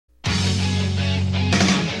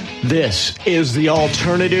This is the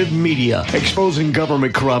alternative media, exposing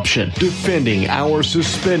government corruption, defending our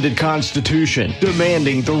suspended Constitution,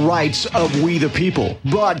 demanding the rights of we the people,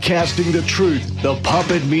 broadcasting the truth the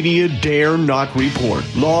puppet media dare not report.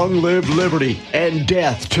 Long live liberty and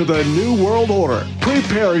death to the New World Order.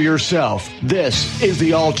 Prepare yourself. This is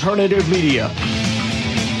the alternative media.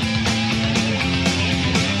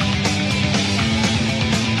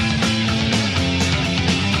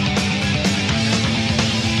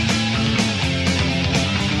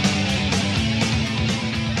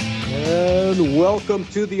 And welcome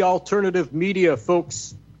to the alternative media,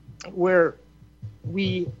 folks, where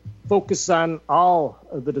we focus on all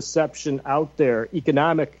of the deception out there: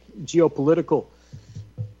 economic, geopolitical,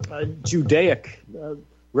 Judaic,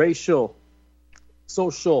 racial,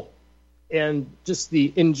 social, and just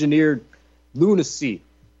the engineered lunacy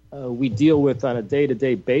we deal with on a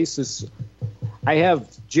day-to-day basis. I have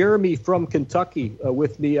Jeremy from Kentucky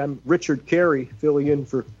with me. I'm Richard Carey, filling in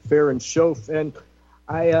for Farren Shoaf, and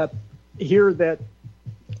I hear that,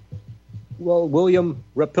 well, William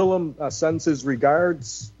Rapillum sends his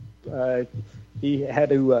regards. He had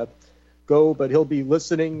to go, but he'll be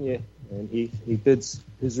listening, and he bids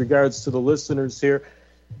his regards to the listeners here.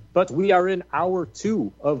 But we are in hour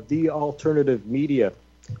 2 of the alternative media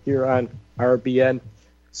here on RBN,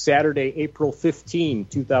 Saturday, April 15,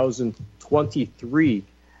 2023.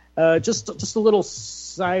 Just a little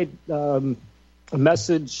side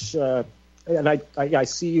message. And I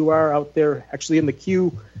see you are out there actually in the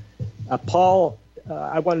queue. Paul,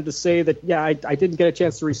 I wanted to say that, I didn't get a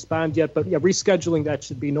chance to respond yet, but rescheduling that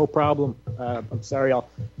should be no problem. I'm sorry,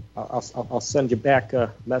 I'll send you back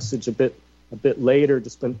a message a bit later.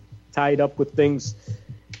 Just been tied up with things.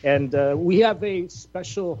 And we have a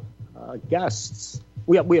special guests.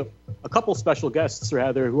 We have a couple special guests,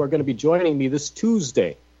 rather, who are going to be joining me this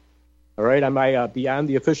Tuesday. All right, on my Beyond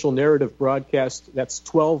the Official Narrative broadcast, that's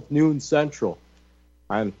 12 noon Central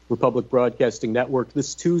on Republic Broadcasting Network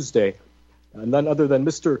this Tuesday. None other than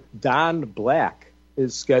Mr. Don Black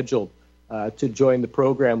is scheduled to join the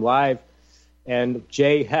program live, and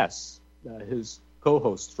Jay Hess, his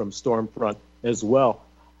co-host from Stormfront as well.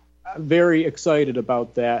 I'm very excited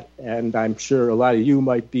about that, and I'm sure a lot of you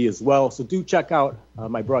might be as well. So do check out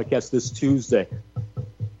my broadcast this Tuesday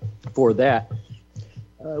for that.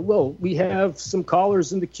 Well, we have some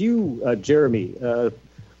callers in the queue, Jeremy.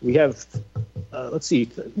 We have, let's see.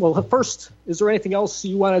 Well, first, is there anything else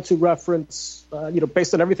you wanted to reference,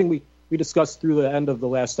 based on everything we discussed through the end of the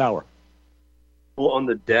last hour? Well, on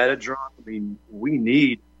the data drop, I mean, we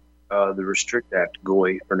need the Restrict Act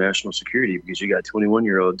GOI for national security, because you got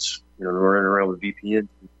 21-year-olds, running around with VPN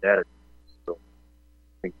data. So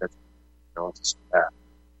I think that's analysis of that.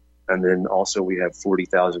 And then also we have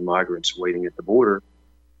 40,000 migrants waiting at the border.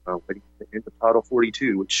 Into Title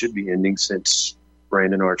 42, which should be ending since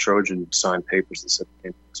Brandon R. Trojan signed papers that said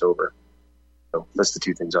it's over. So that's the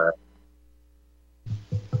two things I have.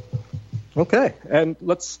 Okay, and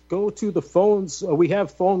let's go to the phones. We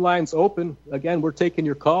have phone lines open. Again, we're taking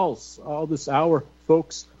your calls all this hour,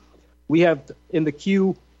 folks. We have in the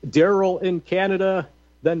queue Daryl in Canada,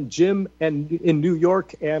 then Jim in New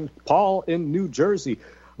York, and Paul in New Jersey.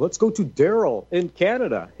 Let's go to Daryl in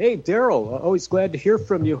Canada. Hey, Daryl, always glad to hear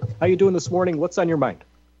from you. How you doing this morning? What's on your mind?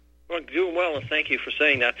 Well, doing well, and thank you for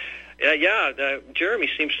saying that. Jeremy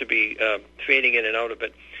seems to be fading in and out a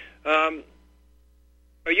bit.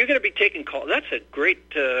 Are you going to be taking calls? That's a great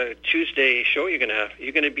Tuesday show you're going to have. Are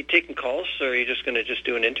you going to be taking calls, or are you just going to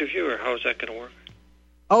do an interview, or how is that going to work?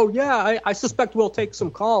 Oh, yeah, I suspect we'll take some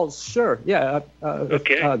calls. Sure, yeah.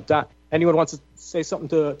 Okay. If anyone wants to say something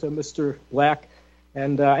to Mr. Black.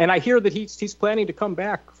 And I hear that he's planning to come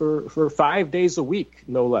back for 5 days a week,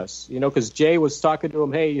 no less. Because Jay was talking to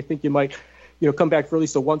him, hey, you think you might, come back for at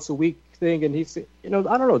least a once a week thing? And he's, I don't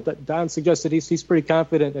know. Don suggested he's pretty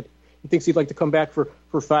confident that he thinks he'd like to come back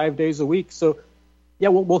for 5 days a week. So, yeah,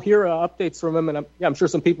 we'll hear updates from him, and I'm sure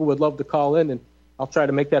some people would love to call in, and I'll try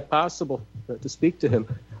to make that possible to speak to him.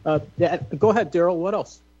 Go ahead, Daryl. What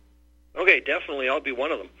else? Okay, definitely. I'll be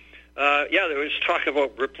one of them. There was talk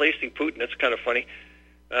about replacing Putin. That's kind of funny.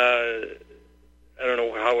 I don't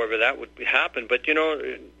know, however, that would happen. But,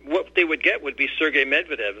 what they would get would be Sergei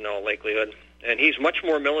Medvedev in all likelihood. And he's much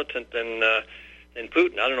more militant than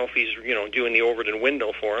Putin. I don't know if he's, doing the Overton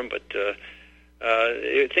window for him, but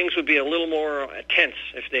things would be a little more tense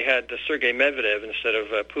if they had Sergei Medvedev instead of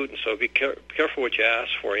Putin. So be careful what you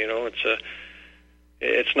ask for.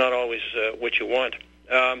 It's not always what you want.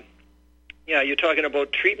 You're talking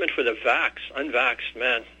about treatment for the unvaxxed,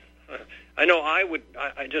 man. I know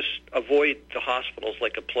I just avoid the hospitals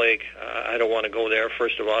like a plague. I don't want to go there.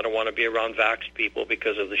 First of all, I don't want to be around vaxxed people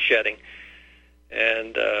because of the shedding.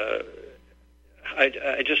 And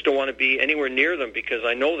I just don't want to be anywhere near them because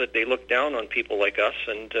I know that they look down on people like us.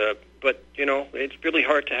 And but, you know, it's really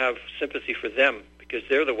hard to have sympathy for them because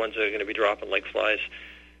they're the ones that are going to be dropping like flies.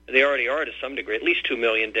 They already are to some degree, at least 2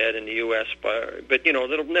 million dead in the U.S., but you know,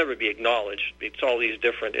 that'll never be acknowledged. It's all these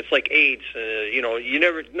different. It's like AIDS. You know,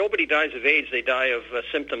 nobody dies of AIDS. They die of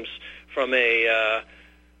symptoms from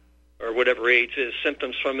or whatever AIDS is,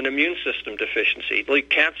 symptoms from an immune system deficiency. Like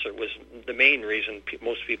cancer was the main reason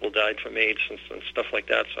most people died from AIDS and stuff like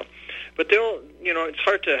that. So, but you know, it's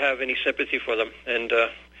hard to have any sympathy for them, and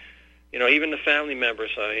you know, even the family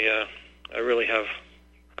members, I really have,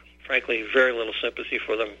 frankly, very little sympathy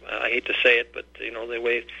for them. I hate to say it, but you know, the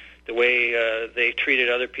way they treated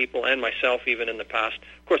other people and myself even in the past.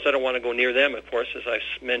 Of course, I don't want to go near them, of course, as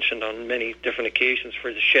I've mentioned on many different occasions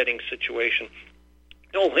for the shedding situation.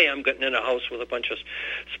 No way I'm getting in a house with a bunch of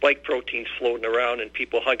spike proteins floating around and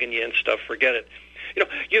people hugging you and stuff. Forget it. You know,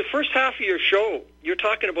 your first half of your show, you're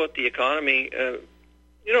talking about the economy.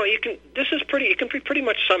 You know, it can be pretty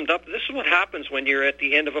much summed up. This is what happens when you're at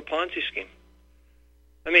the end of a Ponzi scheme.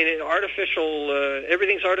 I mean,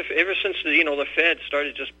 everything's artificial. Ever since the Fed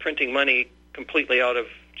started just printing money completely out of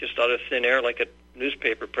thin air, like a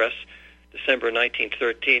newspaper press, December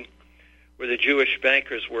 1913, where the Jewish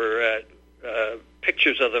bankers were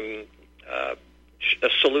pictures of them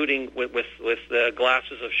saluting with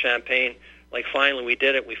glasses of champagne. Like, finally we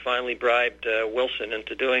did it. We finally bribed Wilson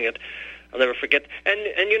into doing it. I'll never forget.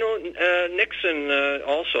 And you know, Nixon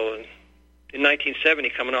also. In 1970,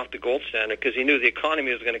 coming off the gold standard, because he knew the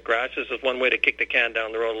economy was going to crash. This is one way to kick the can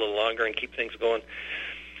down the road a little longer and keep things going.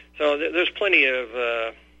 So there's plenty of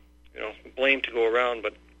blame to go around,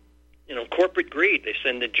 but you know, corporate greed. They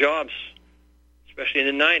send the jobs, especially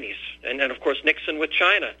in the 90s, and of course Nixon with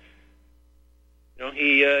China. You know,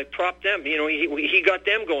 he propped them. You know, he got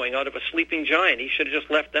them going out of a sleeping giant. He should have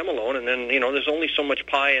just left them alone. And then, you know, there's only so much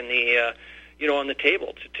pie in the on the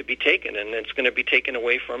table to be taken, and it's going to be taken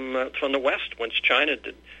away from the West once China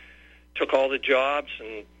took all the jobs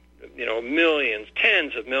and, you know, millions,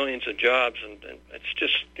 tens of millions of jobs, and it's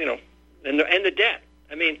just, you know, and the debt.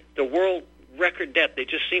 I mean, the world record debt. They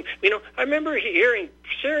just seem, you know, I remember hearing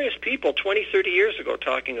serious people 20, 30 years ago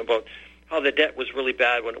talking about how the debt was really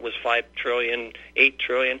bad when it was $5 trillion, $8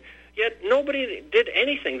 trillion. Yet nobody did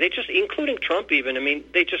anything. They just, including Trump even, I mean,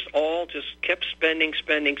 they just all just kept spending.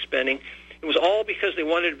 It was all because they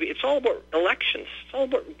wanted to be. It's all about elections. It's all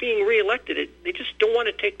about being reelected. They just don't want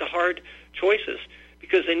to take the hard choices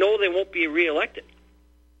because they know they won't be reelected.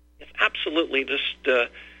 It's absolutely just,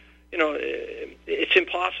 you know, it's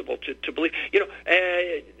impossible to believe. You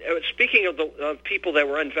know, speaking of people that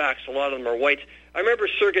were unvaxxed, a lot of them are whites. I remember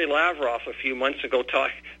Sergei Lavrov a few months ago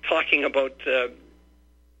talking about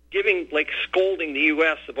scolding the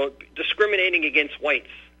U.S. about discriminating against whites.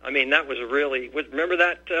 I mean, that was really... Remember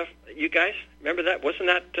that, you guys? Remember that? Wasn't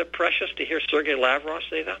that precious to hear Sergei Lavrov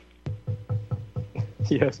say that?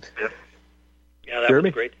 Yes. Yeah, that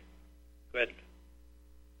was great. Go ahead.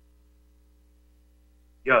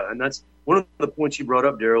 Yeah, and that's one of the points you brought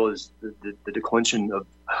up, Daryl, is the declension of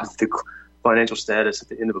the financial status at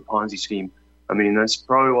the end of a Ponzi scheme. I mean, that's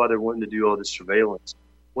probably why they're wanting to do all this surveillance.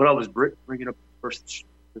 What I was bringing up first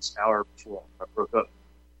this hour before I broke up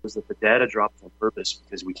was that the data dropped on purpose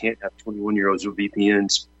because we can't have 21-year-olds with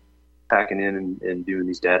VPNs packing in and doing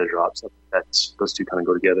these data drops. Those two kind of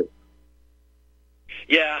go together.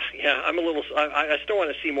 Yeah. I'm a little. I still want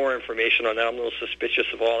to see more information on that. I'm a little suspicious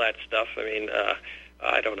of all that stuff. I mean,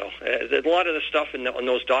 I don't know. A lot of the stuff in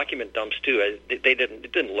those document dumps too. It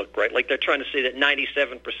didn't look right. Like they're trying to say that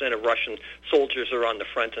 97% of Russian soldiers are on the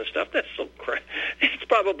front and stuff. That's so crap. It's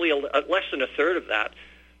probably less than a third of that.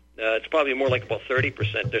 It's probably more like about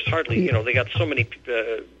 30%. There's hardly, you know, they got so many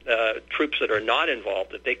troops that are not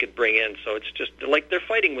involved that they could bring in. So it's just like they're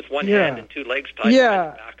fighting with one hand and two legs tied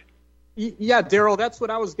behind the back. Yeah, Daryl, that's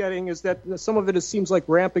what I was getting, is that some of it seems like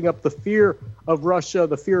ramping up the fear of Russia,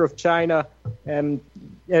 the fear of China, and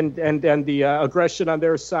the aggression on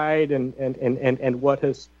their side, and what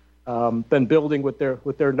has been building with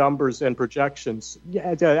their numbers and projections.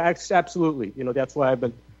 Yeah, absolutely. You know, that's why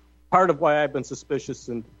part of why I've been suspicious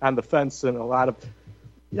and on the fence, and a lot of,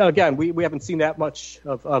 you know, again, we haven't seen that much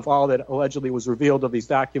of all that allegedly was revealed of these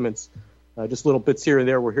documents. Just little bits here and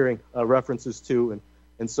there we're hearing references to,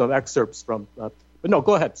 and some excerpts from. But no,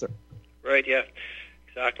 go ahead, sir. Right, yeah,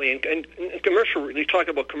 exactly. And commercial, you talk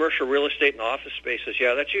about commercial real estate and office spaces.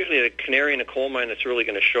 Yeah, that's usually the canary in a coal mine that's really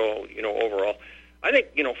going to show, you know, overall. I think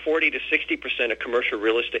 40 to 60% of commercial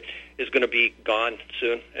real estate is going to be gone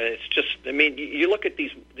soon. And it's just, I mean, you look at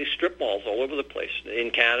these strip malls all over the place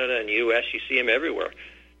in Canada and the U.S. You see them everywhere.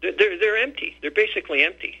 They're empty. They're basically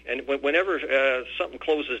empty. And whenever something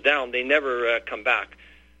closes down, they never come back.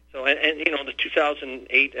 So, and the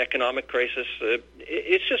 2008 economic crisis,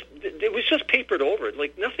 it was just papered over.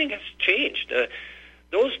 Like nothing has changed.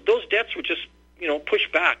 Those debts were just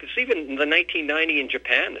pushed back. It's even in the 1990 in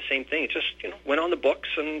Japan, the same thing. It just went on the books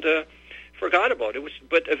and forgot about it.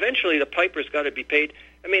 But eventually the piper's got to be paid.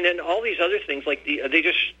 I mean, and all these other things like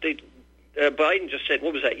Biden just said,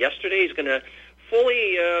 what was that yesterday? He's going to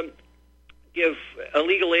fully give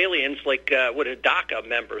illegal aliens like DACA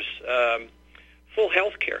members full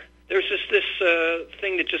health care. There's this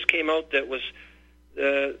thing that just came out that was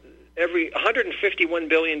every $151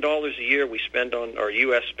 billion a year we spend on, or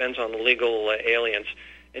U.S. spends on illegal aliens,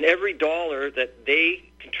 and every dollar that they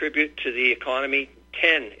contribute to the economy,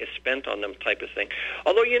 10 is spent on them type of thing.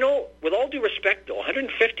 Although, with all due respect, though,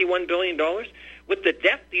 $151 billion, with the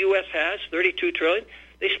debt the U.S. has, $32 trillion,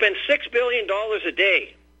 they spend $6 billion a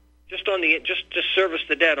day just on just to service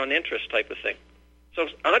the debt on interest type of thing. So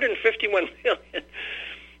 151 million.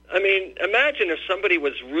 I mean, imagine if somebody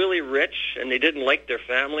was really rich and they didn't like their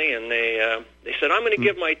family and they said, I'm going to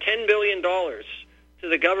give my $10 billion to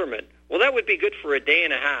the government. Well, that would be good for a day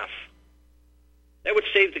and a half. That would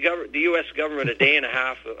save the U.S. government a day and a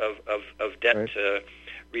half of debt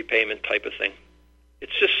repayment type of thing.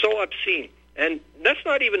 It's just so obscene. And that's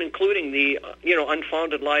not even including the,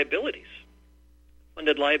 unfounded liabilities.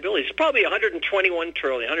 Funded liabilities. It's probably 121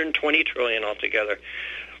 trillion, 120 trillion altogether.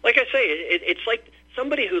 Like I say, it's like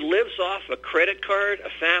somebody who lives off a credit card, a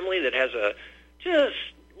family that has just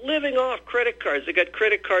living off credit cards. They got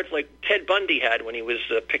credit cards like Ted Bundy had when he was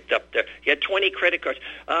picked up there. He had 20 credit cards.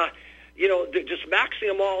 They're just maxing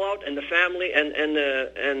them all out, and the family and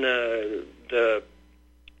the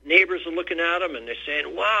neighbors are looking at them and they're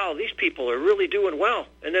saying, "Wow, these people are really doing well."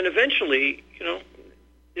 And then eventually,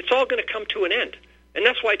 it's all going to come to an end. And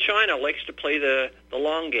that's why China likes to play the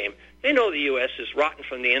long game. They know the U.S. is rotten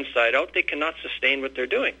from the inside out. They cannot sustain what they're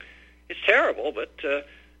doing. It's terrible, but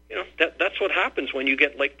that's what happens when you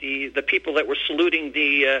get like the people that were saluting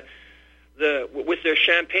the with their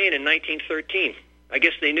champagne in 1913. I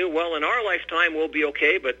guess they knew, well, in our lifetime we'll be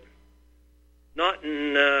okay, but not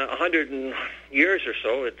in 100 years or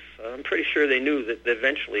so. I'm pretty sure they knew that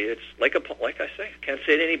eventually it's like I say, I can't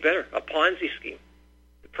say it any better, a Ponzi scheme.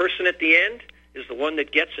 The person at the end is the one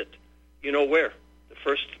that gets it. You know where? The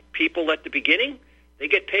first people at the beginning, they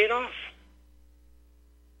get paid off.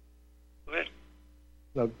 Go ahead.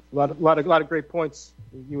 A lot of great points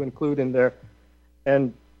you include in there.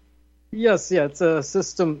 And yes, it's a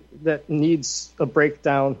system that needs a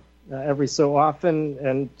breakdown every so often,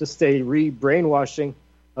 and just a re-brainwashing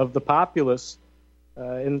of the populace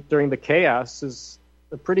during the chaos is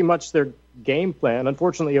pretty much their game plan.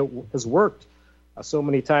 Unfortunately, it has worked so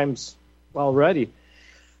many times already.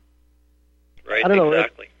 Right, I don't know.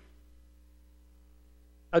 Exactly.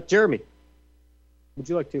 Jeremy, would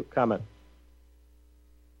you like to comment?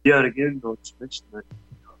 Yeah, and again, I'll just mention that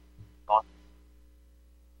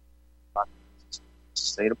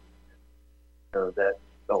sustainable that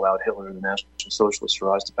allowed Hitler and the National Socialists to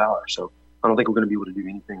rise to power. So I don't think we're going to be able to do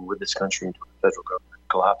anything with this country until the federal government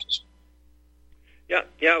collapses.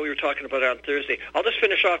 Yeah, we were talking about it on Thursday. I'll just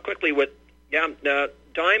finish off quickly with Diamond I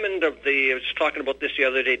was talking about this the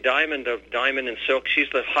other day. Diamond of Diamond and Silk. She's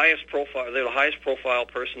the highest profile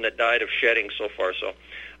person that died of shedding so far. So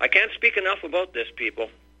I can't speak enough about this, people.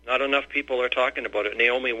 Not enough people are talking about it.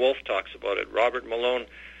 Naomi Wolf talks about it. Robert Malone,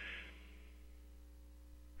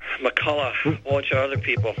 McCullough, a bunch of other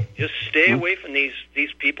people. Just stay away from these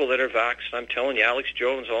people that are vaxxed. I'm telling you, Alex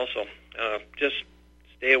Jones also. Just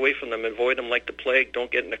stay away from them. Avoid them like the plague.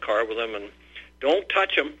 Don't get in the car with them, and don't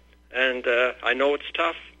touch them. And I know it's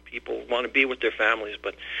tough. People want to be with their families,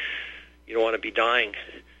 but you don't want to be dying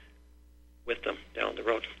with them down the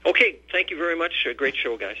road. Okay, thank you very much. A great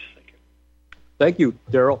show, guys. Thank you,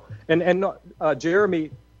 Daryl. And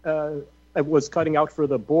Jeremy was cutting out for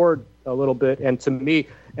the board a little bit, and to me,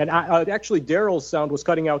 and actually Daryl's sound was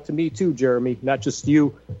cutting out to me too, Jeremy, not just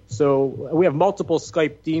you. So we have multiple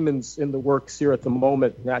Skype demons in the works here at the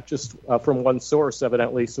moment, not just from one source,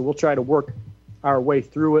 evidently. So we'll try to work our way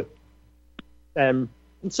through it. And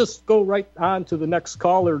let's just go right on to the next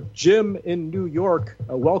caller, Jim in New York.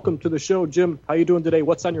 Welcome to the show, Jim. How you doing today?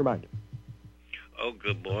 What's on your mind? Oh,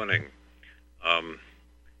 good morning. I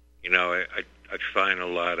find a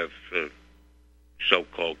lot of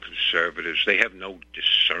so-called conservatives, they have no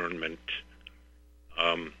discernment.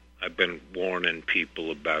 I've been warning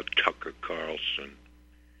people about Tucker Carlson.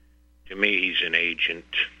 To me, he's an agent.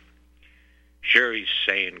 Sure, he's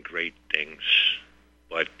saying great things,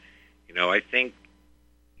 but, I think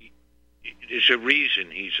there's a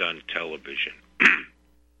reason he's on television. If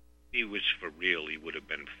he was for real, he would have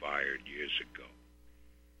been fired years ago.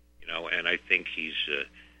 And I think he's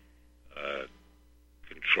a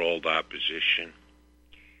controlled opposition.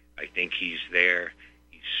 I think he's there.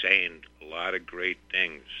 He's saying a lot of great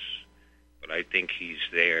things, but I think he's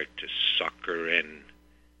there to sucker in,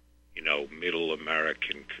 middle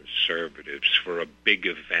American conservatives for a big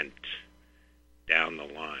event down the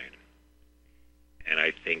line. And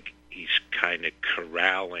I think he's kind of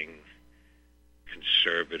corralling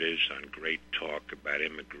conservatives on great talk about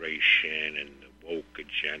immigration and the woke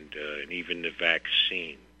agenda and even the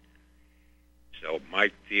vaccine. So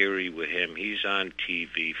my theory with him, he's on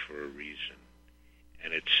TV for a reason,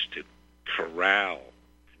 and it's to corral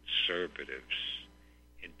conservatives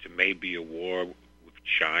into maybe a war with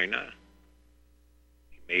China.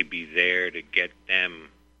 He may be there to get them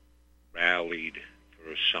rallied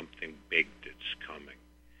for something big that's coming.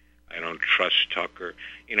 I don't trust Tucker.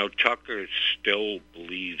 Tucker still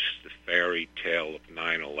believes the fairy tale of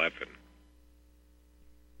 9/11.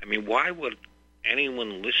 I mean, why would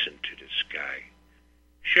anyone listen to this guy?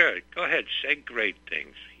 Sure, go ahead, say great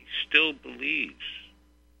things. He still believes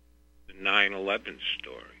the 9/11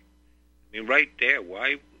 story. I mean, right there,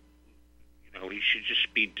 why, he should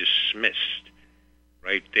just be dismissed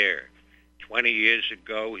right there. 20 years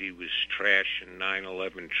ago, he was trashing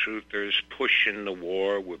 9/11 truthers, pushing the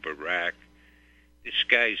war with Iraq. This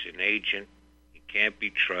guy's an agent. He can't be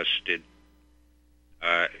trusted.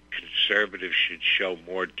 Conservatives should show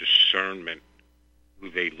more discernment who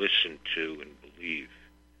they listen to and believe.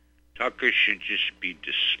 Tucker should just be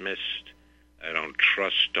dismissed. I don't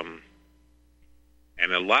trust him.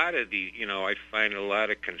 And a lot of I find a lot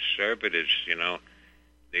of conservatives,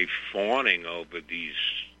 they fawning over these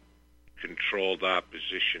controlled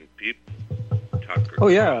opposition people. Tucker. Oh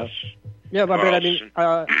yeah, Carlson. yeah. But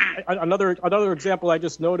another example I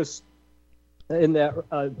just noticed in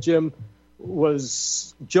that, Jim,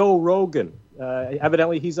 was Joe Rogan.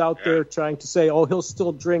 Evidently, he's out there trying to say, he'll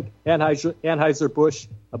still drink Anheuser-Busch,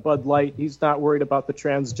 a Bud Light. He's not worried about the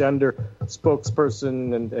transgender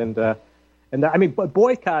spokesperson, and I mean, but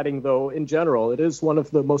boycotting, though, in general, it is one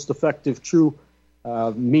of the most effective true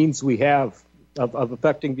means we have of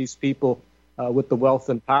affecting these people with the wealth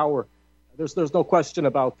and power. There's no question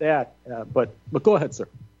about that. But go ahead, sir.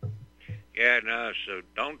 Yeah, no. So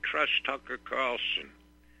don't trust Tucker Carlson.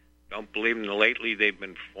 Don't believe him. Lately, they've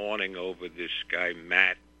been fawning over this guy,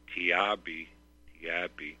 Matt Taibbi,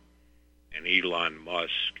 and Elon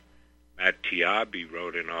Musk. Matt Taibbi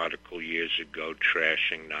wrote an article years ago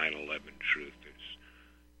trashing 9/11 truthers.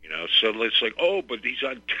 So it's like, but he's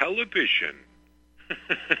on television.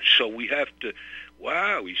 So we have to,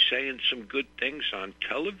 he's saying some good things on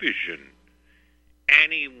television.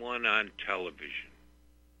 Anyone on television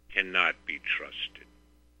cannot be trusted,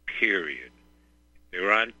 period.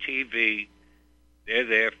 They're on TV. They're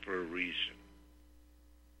there for a reason.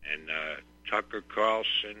 And Tucker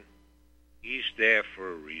Carlson, he's there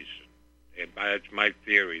for a reason. And that's my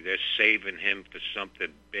theory. They're saving him for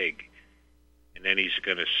something big. And then he's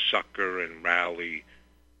going to sucker and rally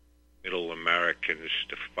middle Americans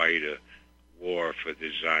to fight a war for the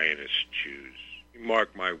Zionist Jews. You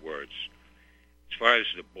mark my words. As far as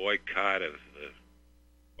the boycott of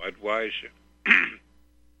Budweiser,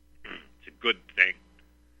 it's a good thing.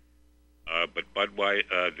 But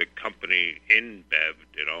Budweiser, the company InBev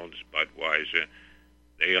that owns Budweiser,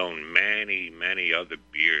 they own many, many other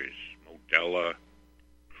beers. Modelo,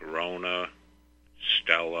 Corona,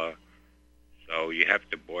 Stella. So you have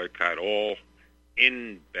to boycott all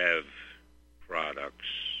InBev products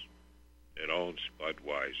that owns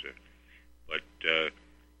Budweiser. But,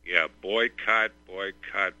 boycott.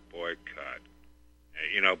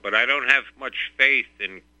 But I don't have much faith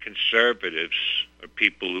in conservatives or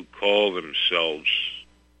people who call themselves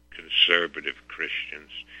conservative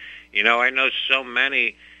Christians. I know so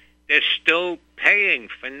many, they're still paying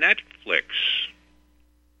for Netflix.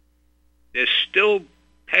 They're still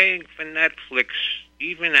paying for Netflix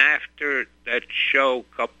even after that show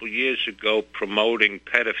a couple years ago promoting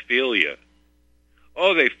pedophilia.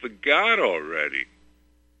 Oh, they forgot already.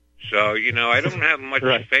 So, I don't have much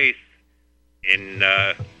right. faith in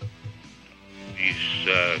these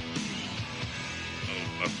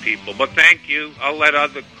people. But thank you. I'll let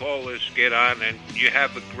other callers get on, and you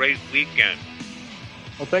have a great weekend.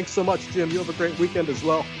 Well, thanks so much, Jim. You have a great weekend as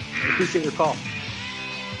well. I appreciate your call.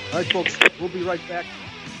 All right, folks, we'll be right back.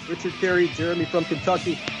 Richard Carey, Jeremy from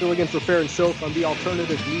Kentucky, filling in for Farren Shoaf on the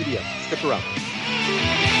Alternative Media. Stick around.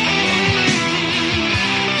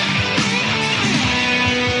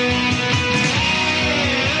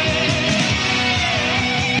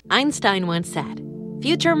 Einstein once said,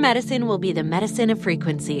 "Future medicine will be the medicine of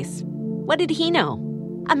frequencies." What did he know?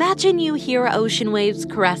 Imagine you hear ocean waves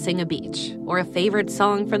caressing a beach, or a favorite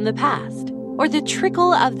song from the past, or the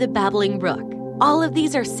trickle of the babbling brook. All of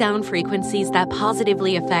these are sound frequencies that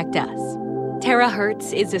positively affect us.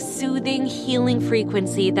 Terahertz is a soothing, healing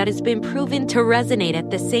frequency that has been proven to resonate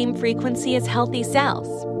at the same frequency as healthy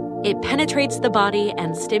cells. It penetrates the body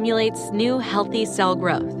and stimulates new, healthy cell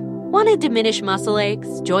growth. Want to diminish muscle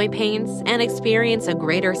aches, joint pains, and experience a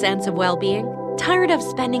greater sense of well-being? Tired of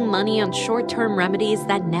spending money on short-term remedies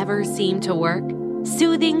that never seem to work?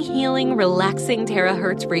 Soothing, healing, relaxing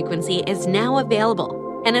terahertz frequency is now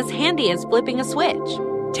available and as handy as flipping a switch.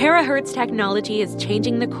 Terahertz technology is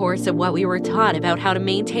changing the course of what we were taught about how to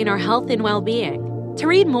maintain our health and well-being. To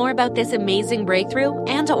read more about this amazing breakthrough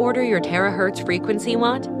and to order your terahertz frequency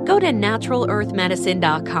wand, go to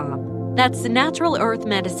naturalearthmedicine.com. That's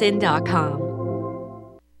naturalearthmedicine.com.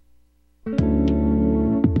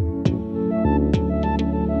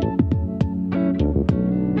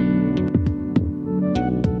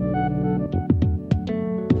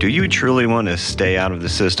 Do you truly want to stay out of the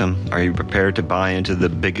system? Are you prepared to buy into the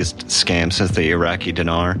biggest scam since the Iraqi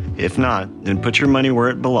dinar? If not, then put your money where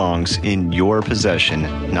it belongs, in your possession,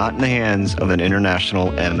 not in the hands of an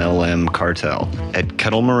international MLM cartel. At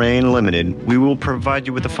Kettle Moraine Limited, we will provide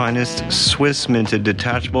you with the finest Swiss-minted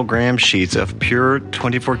detachable gram sheets of pure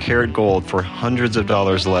 24-karat gold for hundreds of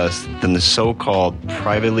dollars less than the so-called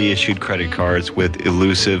privately issued credit cards with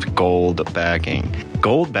elusive gold backing.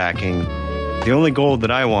 Gold backing? The only gold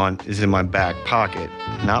that I want is in my back pocket,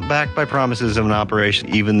 not backed by promises of an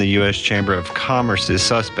operation even the U.S. Chamber of Commerce is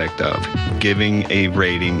suspect of, giving a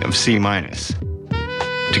rating of C-.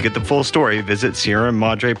 To get the full story, visit Sierra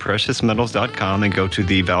Madre PreciousMetals.com and go to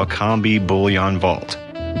the Valcambi Bullion Vault.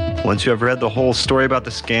 Once you have read the whole story about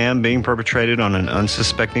the scam being perpetrated on an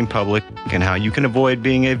unsuspecting public and how you can avoid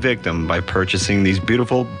being a victim by purchasing these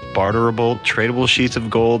beautiful, barterable, tradable sheets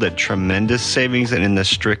of gold at tremendous savings and in the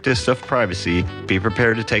strictest of privacy, be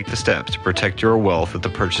prepared to take the steps to protect your wealth with the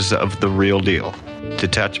purchase of the real deal.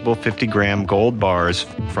 Detachable 50-gram gold bars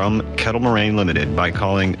from Kettle Moraine Limited by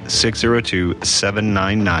calling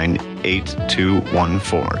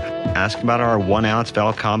 602-799-8214. Ask about our 1-ounce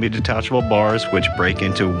Valcambi detachable bars, which break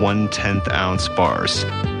into 1/10-ounce bars.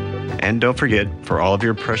 And don't forget, for all of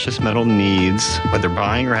your precious metal needs, whether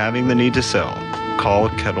buying or having the need to sell, call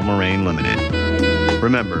Kettle Moraine Limited.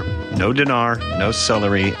 Remember, no dinar, no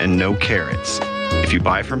celery, and no carrots. If you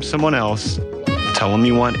buy from someone else, tell them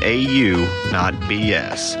you want AU, not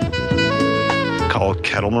BS. Call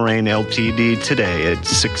Kettle Moraine Ltd. today at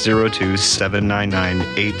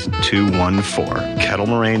 602-799-8214. Kettle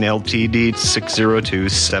Moraine Ltd.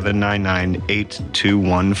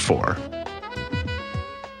 602-799-8214.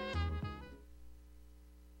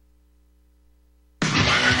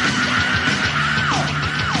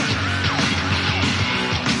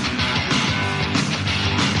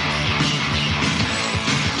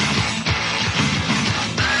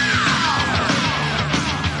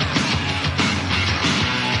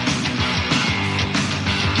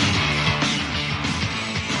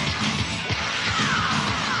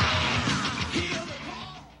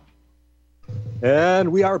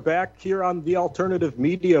 And we are back here on the Alternative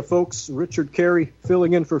Media, folks. Richard Carey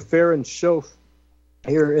filling in for Farren Shoaf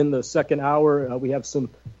here in the second hour. We have some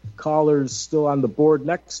callers still on the board.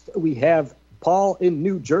 Next, we have Paul in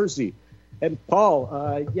New Jersey. And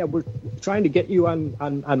Paul, we're trying to get you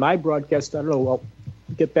on my broadcast. I don't know, I'll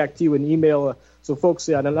get back to you in email. So, folks,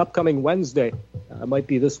 on an upcoming Wednesday, might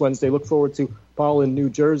be this Wednesday, look forward to Paul in New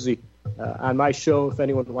Jersey on my show if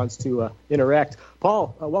anyone wants to interact.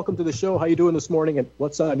 Paul, welcome to the show. How you doing this morning, and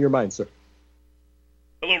what's on your mind, sir?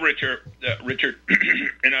 Hello, Richard.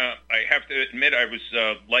 And I have to admit I was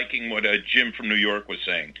liking what Jim from New York was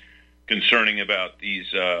saying concerning about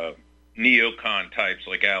these neocon types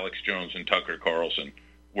like Alex Jones and Tucker Carlson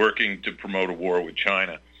working to promote a war with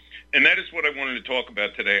China. And that is what I wanted to talk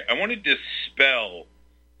about today. I want to dispel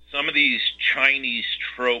some of these Chinese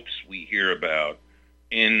tropes we hear about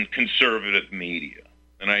in conservative media.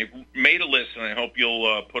 And I made a list, and I hope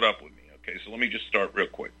you'll put up with me. Okay, so let me just start real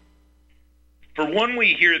quick. For one,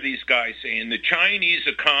 we hear these guys saying the Chinese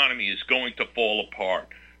economy is going to fall apart.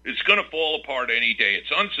 It's going to fall apart any day.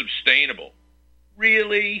 It's unsustainable.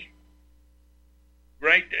 Really?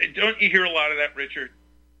 Right? Don't you hear a lot of that, Richard?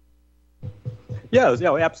 Yeah,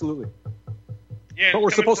 absolutely. Yeah, but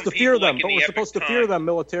we're supposed to fear them. Like but we're supposed to fear them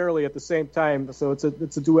militarily at the same time. So it's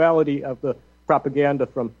a duality of the propaganda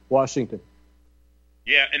from Washington.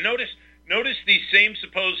 Yeah, and notice these same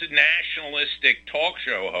supposed nationalistic talk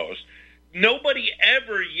show hosts. Nobody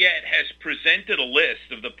ever yet has presented a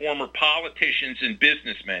list of the former politicians and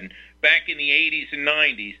businessmen back in the 80s and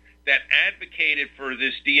 90s that advocated for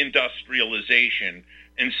this deindustrialization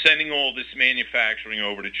and sending all this manufacturing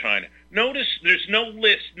over to China. Notice there's no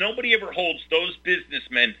list. Nobody ever holds those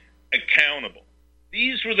businessmen accountable.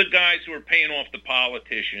 These were the guys who were paying off the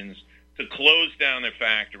politicians to close down their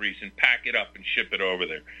factories and pack it up and ship it over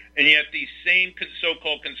there. And yet these same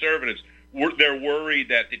so-called conservatives, they're worried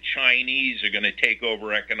that the Chinese are going to take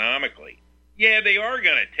over economically. Yeah, they are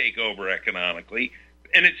going to take over economically,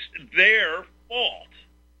 and it's their fault.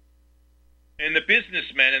 And the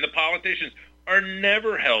businessmen and the politicians are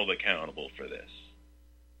never held accountable for this.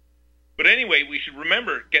 But anyway, we should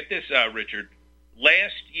remember, get this, Richard,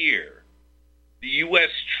 last year, the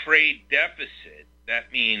U.S. trade deficit,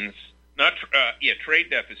 that means,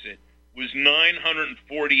 trade deficit, was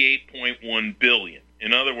 $948.1 billion.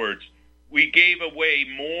 In other words, we gave away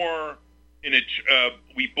more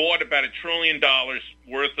we bought about $1 trillion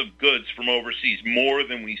worth of goods from overseas, more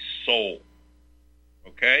than we sold.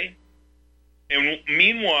 Okay? And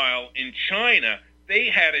meanwhile, in China, they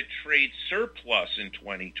had a trade surplus in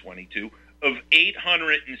 2022 of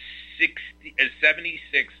 $876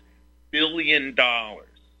 billion.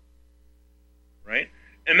 Right?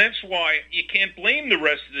 And that's why you can't blame the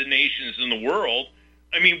rest of the nations in the world.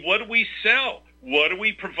 I mean, what do we sell? What do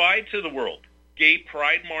we provide to the world? Gay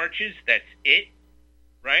pride marches, that's it,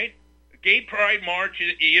 right? Gay pride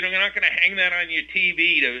marches, you're not going to hang that on your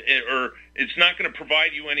TV, or it's not going to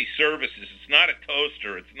provide you any services. It's not a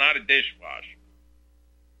toaster. It's not a dishwasher,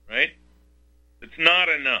 right? It's not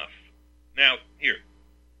enough. Now,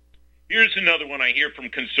 here's another one I hear from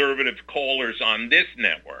conservative callers on this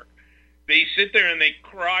network. They sit there and they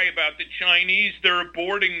cry about the Chinese. They're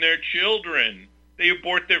aborting their children. They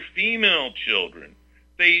abort their female children.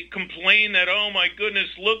 They complain that, oh my goodness,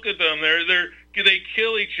 look at them. They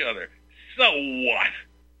kill each other. So what?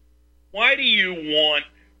 Why do you want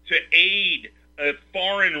to aid a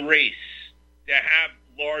foreign race to have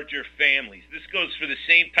larger families? This goes for the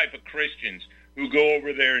same type of Christians who go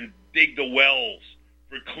over there and dig the wells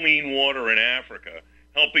for clean water in Africa,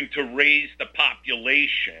 helping to raise the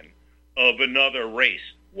population of another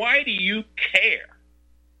race. Why do you care?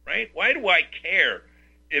 Right? Why do I care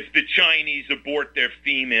if the Chinese abort their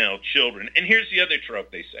female children? And here's the other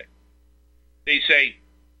trope they say. They say,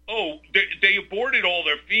 oh, they aborted all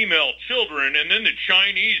their female children, and then the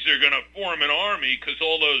Chinese are going to form an army because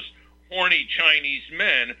all those horny Chinese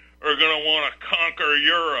men are going to want to conquer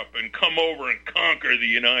Europe and come over and conquer the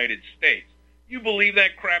United States. You believe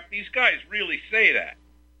that crap? These guys really say that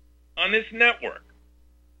on this network.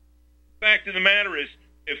 Fact of the matter is,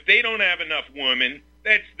 if they don't have enough women,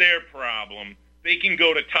 that's their problem. They can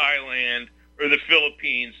go to Thailand or the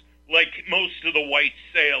Philippines like most of the white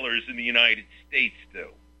sailors in the United States do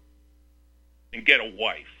and get a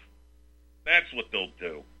wife. That's what they'll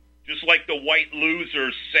do. Just like the white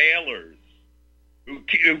loser sailors who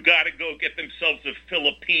got to go get themselves a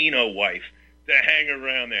Filipino wife to hang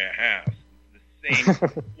around their house. It's the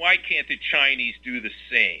same. Why can't the Chinese do the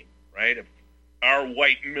same, right? If our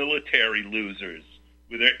white military losers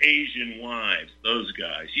with their Asian wives, those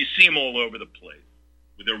guys, you see them all over the place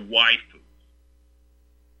with their waifus.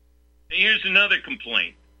 And here's another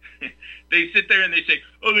complaint. They sit there and they say,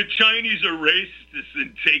 oh, the Chinese are racist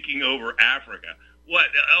in taking over Africa.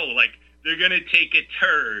 What? Oh, like they're going to take a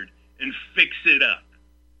turd and fix it up.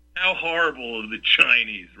 How horrible are the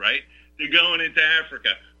Chinese, right? They're going into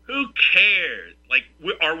Africa. Who cares? Like,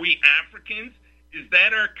 are we Africans? Is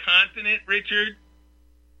that our continent, Richard?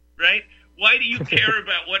 Right? Why do you care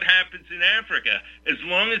about what happens in Africa? As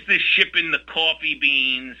long as they're shipping the coffee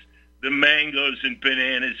beans, the mangoes and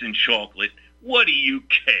bananas and chocolate, what do you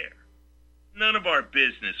care? None of our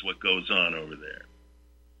business what goes on over there.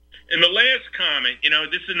 And the last comment,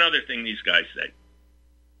 this is another thing these guys say.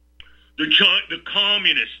 The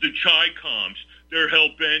communists, the Chi-Coms, they're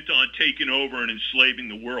hell-bent on taking over and enslaving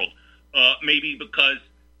the world. Maybe because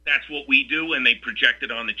that's what we do and they project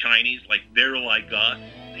it on the Chinese like they're like us.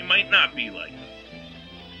 They might not be like us.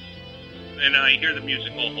 And I hear the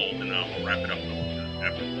music will hold, and I'll wrap it up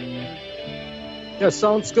after. Yeah,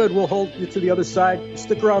 sounds good. We'll hold you to the other side.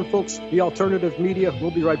 Stick around, folks. The Alternative Media.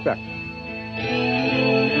 We'll be right back.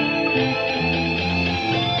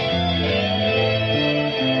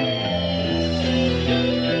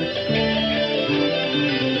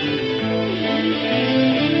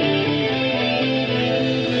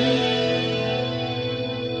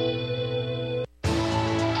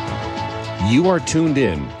 You are tuned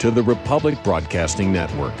in to the Republic Broadcasting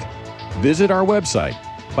Network. Visit our website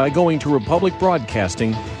by going to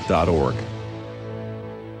republicbroadcasting.org.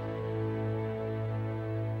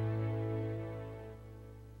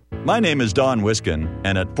 My name is Don Wiskin,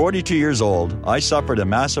 and at 42 years old, I suffered a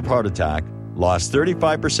massive heart attack, lost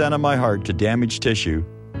 35% of my heart to damaged tissue,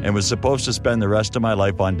 and was supposed to spend the rest of my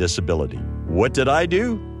life on disability. What did I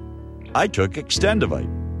do? I took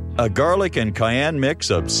Extendivite, a garlic and cayenne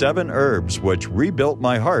mix of 7 herbs which rebuilt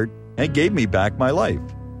my heart and gave me back my life.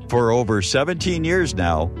 For over 17 years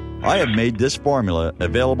now, I have made this formula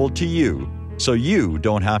available to you so you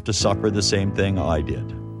don't have to suffer the same thing I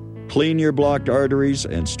did. Clean your blocked arteries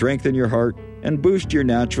and strengthen your heart and boost your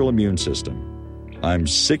natural immune system. I'm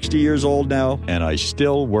 60 years old now, and I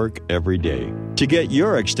still work every day. To get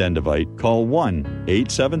your Extendivite, call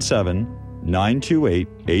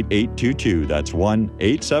 1-877-928-8822. That's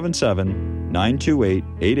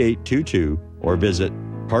 1-877-928-8822, or visit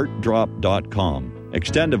heartdrop.com.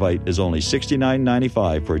 Extendivite is only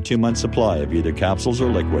 $69.95 for a 2-month supply of either capsules or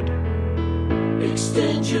liquid.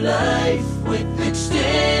 Extend your life with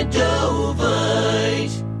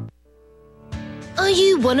Extendovite. Are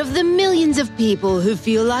you one of the millions of people who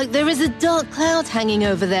feel like there is a dark cloud hanging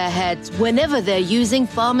over their heads whenever they're using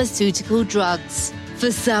pharmaceutical drugs?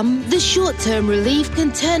 For some, the short-term relief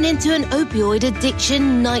can turn into an opioid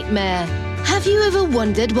addiction nightmare. Have you ever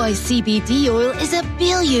wondered why CBD oil is a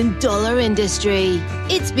billion-dollar industry?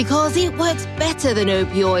 It's because it works better than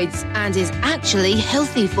opioids and is actually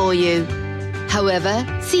healthy for you. However,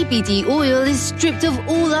 CBD oil is stripped of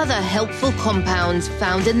all other helpful compounds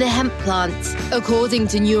found in the hemp plant. According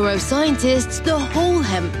to neuroscientists, the whole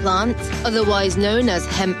hemp plant, otherwise known as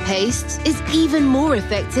hemp paste, is even more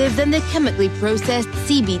effective than the chemically processed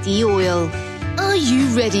CBD oil. Are you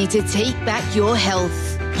ready to take back your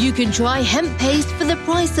health? You can try hemp paste for the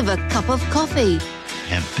price of a cup of coffee.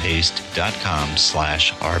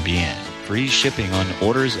 Hemppaste.com/RBN. Free shipping on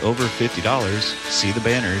orders over $50. See the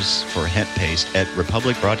banners for hemp paste at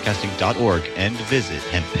republicbroadcasting.org and visit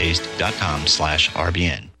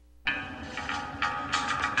hemppaste.com/RBN.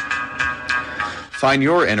 Find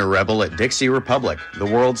your inner rebel at Dixie Republic, the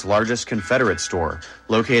world's largest Confederate store,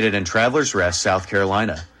 located in Travelers Rest, South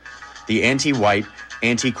Carolina. The anti-white,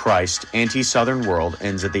 anti-Christ, anti-Southern world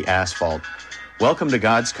ends at the asphalt. Welcome to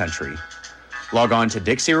God's country. Log on to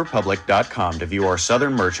DixieRepublic.com to view our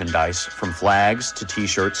Southern merchandise, from flags to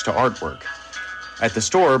T-shirts to artwork. At the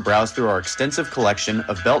store, browse through our extensive collection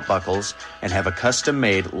of belt buckles and have a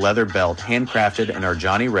custom-made leather belt handcrafted in our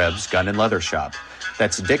Johnny Reb's Gun and Leather Shop.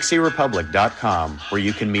 That's DixieRepublic.com, where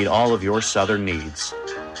you can meet all of your Southern needs.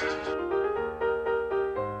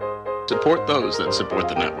 Support those that support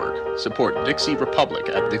the network. Support Dixie Republic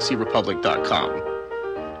at DixieRepublic.com.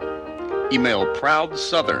 Email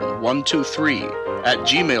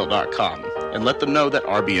ProudSouthern123@gmail.com and let them know that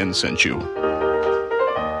RBN sent you.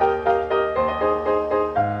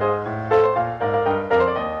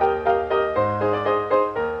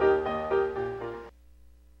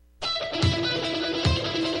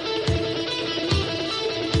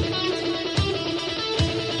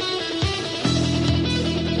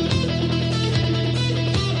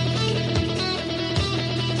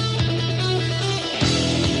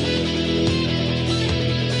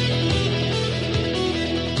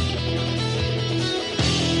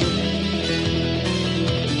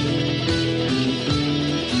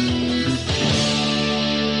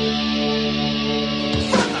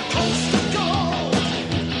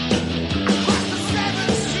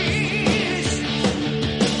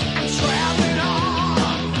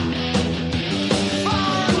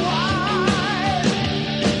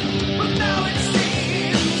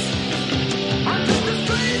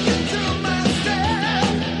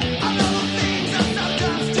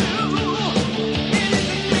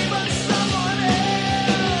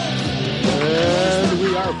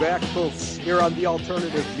 On the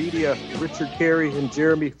alternative media, Richard Carey and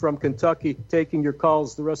Jeremy from Kentucky taking your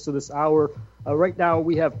calls the rest of this hour. Right now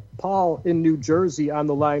we have Paul in New Jersey on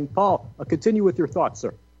the line. Paul, continue with your thoughts,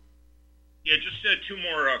 sir. Yeah, just 2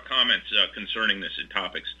 more comments concerning this and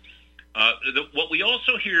topics. What we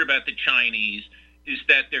also hear about the Chinese is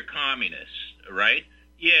that they're communists, right?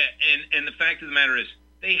 Yeah, and the fact of the matter is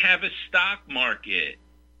they have a stock market.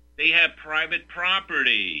 They have private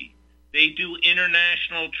property. They do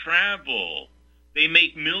international travel. They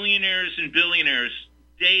make millionaires and billionaires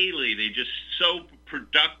daily. They're just so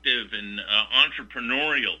productive and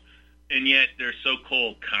entrepreneurial, and yet they're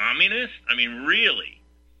so-called communists? I mean, really?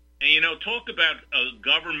 And, talk about a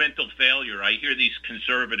governmental failure. I hear these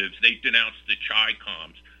conservatives, they denounce the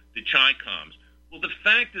Chi-Coms. Well, the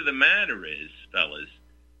fact of the matter is, fellas,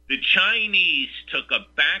 The Chinese took a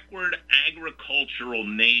backward agricultural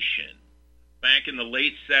nation back in the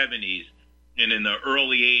late 70s and in the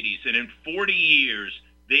early 80s, and in 40 years,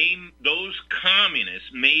 those communists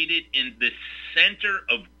made it in the center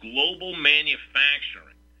of global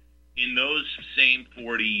manufacturing in those same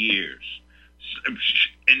 40 years.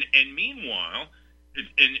 And meanwhile,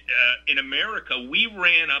 in America, we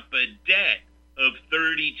ran up a debt of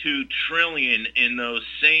 $32 trillion in those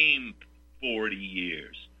same 40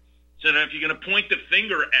 years. So now if you're going to point the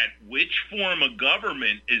finger at which form of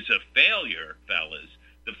government is a failure, fellas,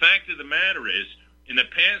 the fact of the matter is, in the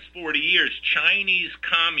past 40 years, Chinese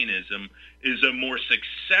communism is a more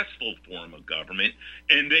successful form of government,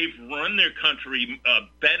 and they've run their country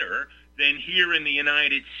better than here in the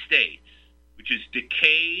United States, which is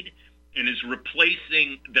decayed and is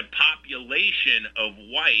replacing the population of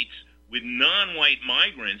whites with non-white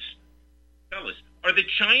migrants. Fellas, are the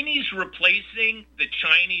Chinese replacing the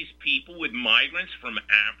Chinese people with migrants from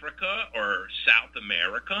Africa or South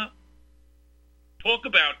America? Talk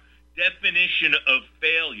about definition of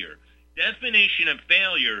failure. Definition of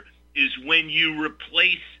failure is when you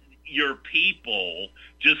replace your people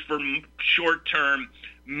just for short-term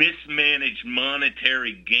mismanaged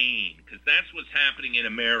monetary gain, because that's what's happening in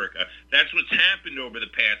America. That's what's happened over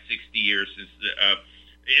the past 60 years since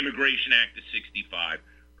the Immigration Act of 65,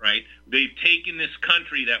 right? They've taken this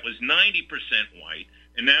country that was 90% white,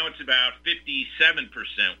 and now it's about 57%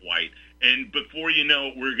 white, and before you know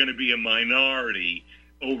it, we're going to be a minority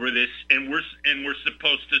over this, and we're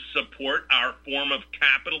supposed to support our form of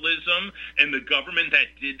capitalism and the government that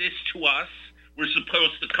did this to us. We're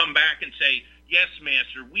supposed to come back and say, yes,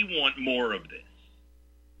 master, we want more of this.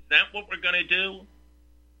 Is that what we're going to do?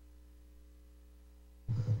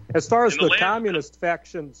 As far as the communist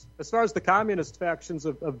factions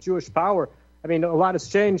of Jewish power, I mean, a lot has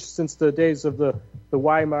changed since the days of the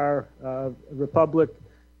Weimar Republic,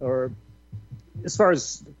 or as far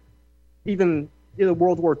as even in the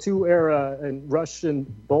World War II era and Russian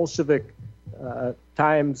Bolshevik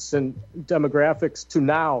times and demographics to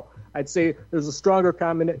now. I'd say there's a stronger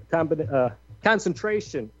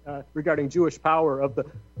concentration regarding Jewish power of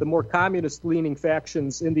the more communist-leaning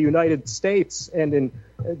factions in the United States and in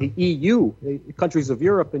the EU, the countries of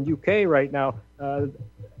Europe and UK right now,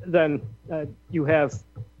 than you have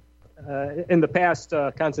in the past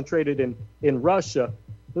concentrated in Russia.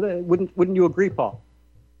 Wouldn't you agree, Paul?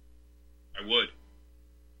 I would.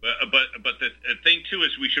 But the thing, too,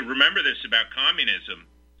 is we should remember this about communism.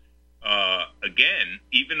 Again,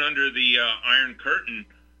 even under the Iron Curtain,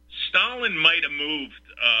 Stalin might have moved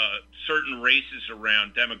certain races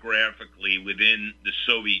around demographically within the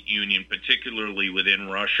Soviet Union, particularly within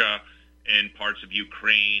Russia and parts of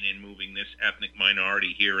Ukraine, and moving this ethnic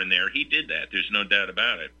minority here and there. He did that. There's no doubt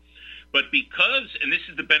about it. But because, and this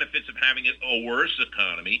is the benefits of having a worse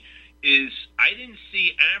economy, is I didn't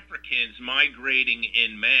see Africans migrating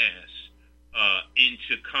en masse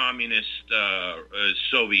into communist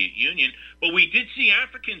Soviet Union, but we did see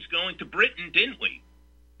Africans going to Britain, didn't we,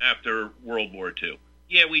 after World War II?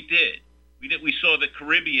 Yeah, we did. We saw the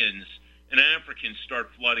Caribbeans and Africans start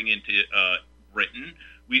flooding into Britain.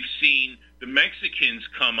 We've seen the Mexicans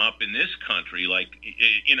come up in this country, like,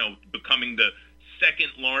 becoming the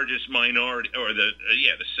second largest minority, or the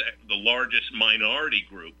largest minority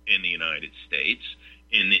group in the United States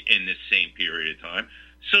in this same period of time.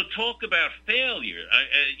 So talk about failure.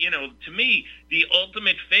 To me, the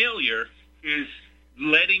ultimate failure is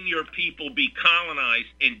letting your people be colonized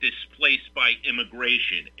and displaced by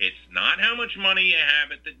immigration. It's not how much money you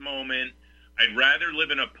have at the moment. I'd rather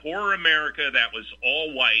live in a poor America that was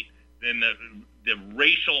all white than the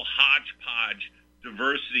racial hodgepodge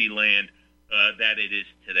diversity land that it is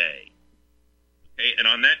today. Okay, and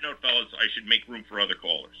on that note, fellas, I should make room for other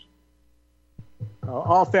callers.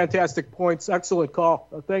 All fantastic points. Excellent call.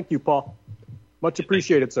 Thank you, Paul. Much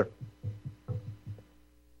appreciated, sir.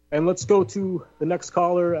 And let's go to the next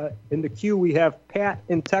caller in the queue. We have Pat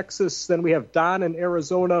in Texas, then we have Don in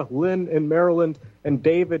Arizona, Lynn in Maryland, and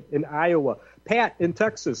David in Iowa. Pat in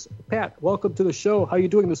Texas. Pat, welcome to the show. How are you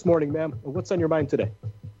doing this morning, ma'am? What's on your mind today?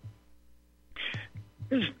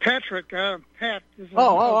 This is Patrick. Pat.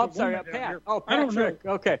 I'm sorry. Pat. Oh, Patrick.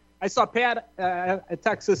 Okay. I saw Pat at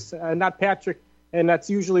Texas, not Patrick, and that's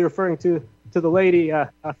usually referring to the lady,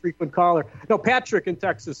 a frequent caller. No, Patrick in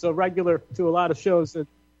Texas, so regular to a lot of shows. And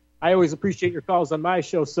I always appreciate your calls on my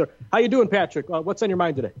show, sir. How you doing, Patrick? What's on your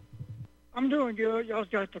mind today? I'm doing good. Y'all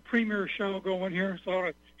got the premier show going here, so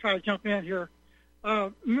I'll try to jump in here.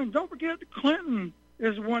 Don't forget, Clinton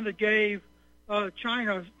is the one that gave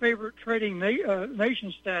China's favorite trading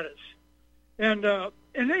nation status. And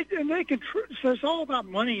they can. So it's all about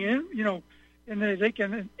money, and they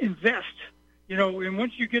can invest. And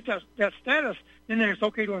once you get that status, then it's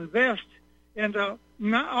okay to invest. And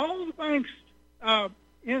not all the banks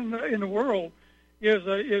in the world is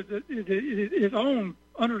owned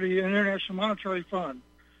under the International Monetary Fund,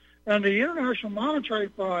 and the International Monetary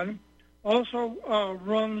Fund also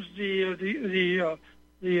runs the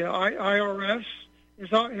IRS.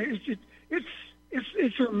 It's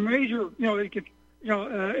a major, they could,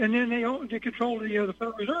 and then they control the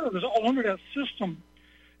Federal Reserve. It's all under that system.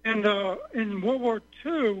 And in World War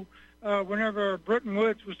II, whenever Bretton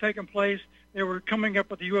Woods was taking place, they were coming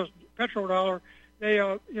up with the U.S. petrodollar.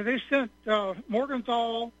 They sent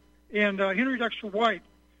Morgenthau and Henry Dexter White,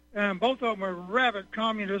 and both of them were rabid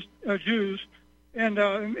communist Jews, and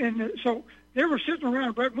so they were sitting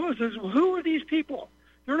around Bretton Woods and said, well, who are these people?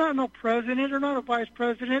 They're not no president, they're not a vice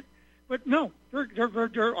president, but no,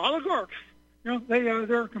 they're oligarchs.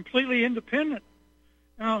 They're completely independent.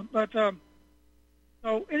 So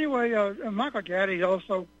anyway, Michael Gaddy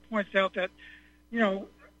also points out that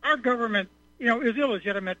our government is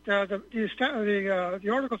illegitimate. The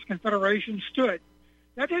Articles of Confederation stood.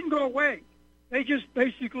 That didn't go away. They just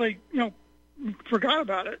basically forgot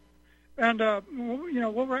about it. And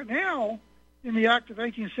right now in the Act of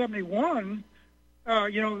 1871.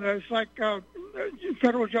 It's like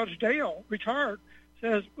Federal Judge Dale, retired,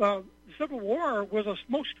 says the Civil War was a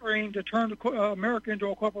smokescreen to turn America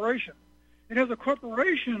into a corporation. And as a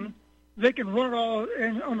corporation, they can run it all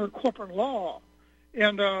under corporate law.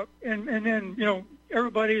 And then,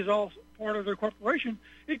 everybody is all part of their corporation.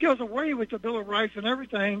 It goes away with the Bill of Rights and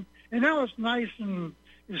everything. And now it's nice and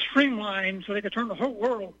streamlined so they can turn the whole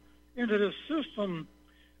world into this system.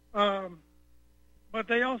 But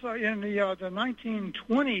they also, in the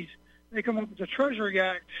 1920s, they come up with the Treasury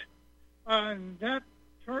Act, and that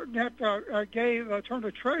turned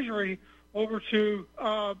the Treasury over to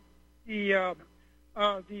the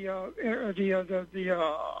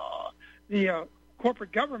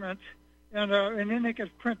corporate government, and then they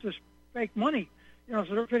could print this fake money. So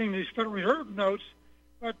they're printing these Federal Reserve notes.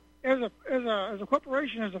 But as a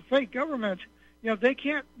corporation, as a fake government, they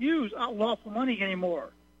can't use lawful money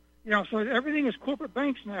anymore. So everything is corporate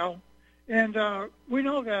banks now, and we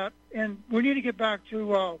know that, and we need to get back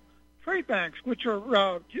to trade banks, which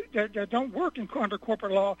are that don't work under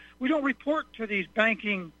corporate law. We don't report to these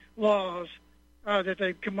banking laws that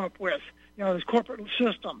they've come up with, this corporate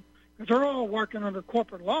system, because they're all working under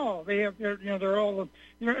corporate law. They're all,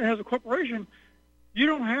 as a corporation, you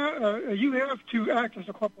don't have you have to act as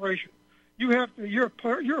a corporation. You have to. You're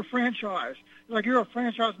a franchise. Like you're a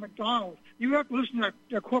franchise McDonald's. You have to listen to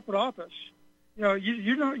their corporate office.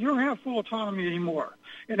 You don't have full autonomy anymore,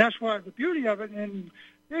 and that's why the beauty of it. And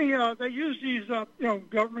they use these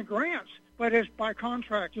government grants, but it's by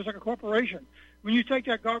contract, just like a corporation. When you take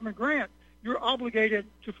that government grant, you're obligated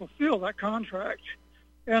to fulfill that contract.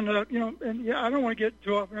 And I don't want to get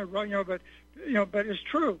too off, but it's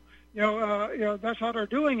true. That's how they're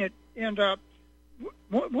doing it. And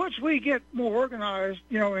once we get more organized,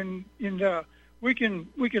 and we can,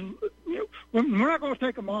 we're not going to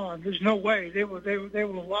take them on. There's no way they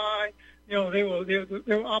will lie.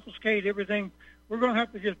 They'll obfuscate everything. We're going to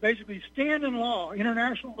have to just basically stand in law,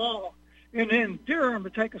 international law, and then dare them to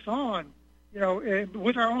take us on. And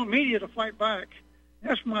with our own media to fight back.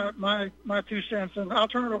 That's my 2 cents, and I'll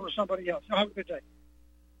turn it over to somebody else. Have a good day.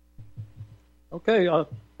 Okay,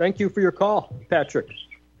 thank you for your call, Patrick.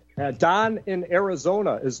 Don in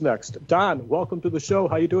Arizona is next. Don, welcome to the show.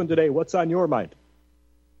 How you doing today? What's on your mind?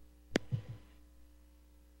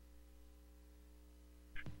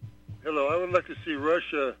 Hello. I would like to see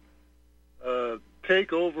Russia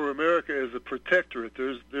take over America as a protectorate. There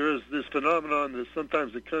is this phenomenon that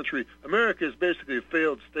sometimes America is basically a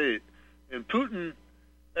failed state, and Putin,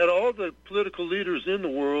 out of all the political leaders in the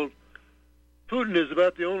world, Putin is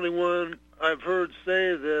about the only one I've heard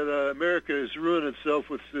say that America has ruined itself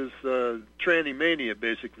with this tranny mania,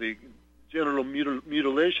 basically, genital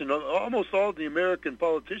mutilation. Almost all the American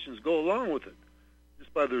politicians go along with it.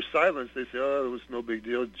 Just by their silence, they say, oh, it was no big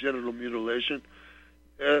deal, genital mutilation.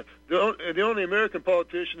 The only American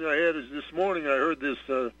politician I had is this morning. I heard this,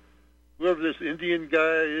 whoever this Indian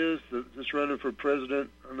guy is that's running for president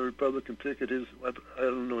on the Republican ticket is, I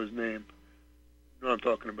don't know his name. You know what I'm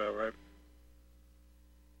talking about, right?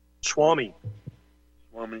 Swami.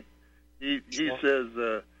 He says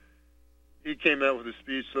he came out with a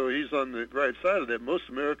speech, so he's on the right side of that. Most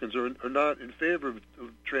Americans are not in favor of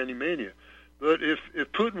tranny mania. But if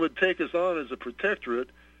Putin would take us on as a protectorate,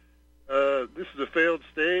 this is a failed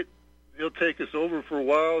state. He'll take us over for a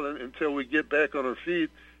while until we get back on our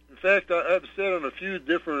feet. In fact, I've said on a few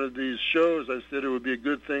different of these shows, I said it would be a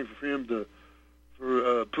good thing for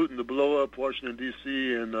Putin to blow up Washington,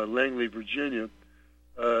 D.C. and Langley, Virginia.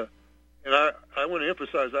 And I want to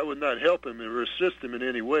emphasize I would not help him or assist him in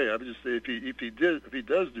any way. I would just say if he does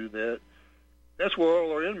do that, that's where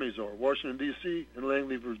all our enemies are, Washington, D.C. and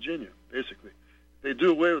Langley, Virginia, basically. If they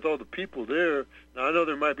do away with all the people there, now I know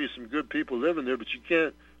there might be some good people living there, but you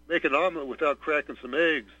can't make an omelet without cracking some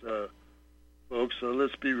eggs, folks. So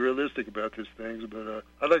let's be realistic about these things. But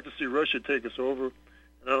I'd like to see Russia take us over,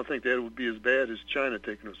 and I don't think that would be as bad as China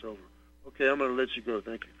taking us over. Okay, I'm going to let you go.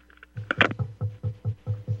 Thank you.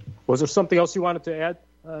 Was there something else you wanted to add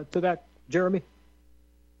to that, Jeremy?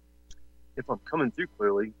 If I'm coming through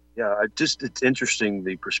clearly, yeah, it's interesting,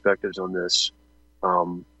 the perspectives on this.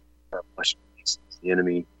 The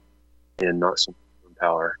enemy and not some foreign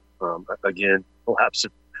power. Again, perhaps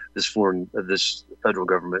this federal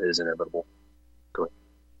government is inevitable. Go ahead.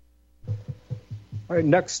 All right,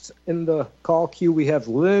 next in the call queue, we have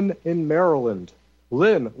Lynn in Maryland.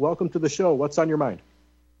 Lynn, welcome to the show. What's on your mind?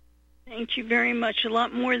 Thank you very much. A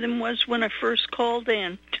lot more than was when I first called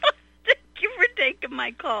in. Thank you for taking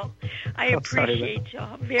my call. I appreciate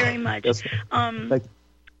y'all very much. Yes.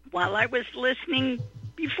 While I was listening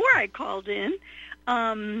before I called in,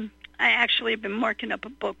 I actually have been marking up a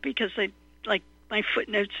book because I like my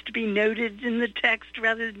footnotes to be noted in the text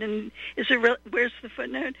rather than where's the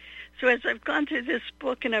footnote? So as I've gone through this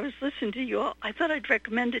book and I was listening to you all, I thought I'd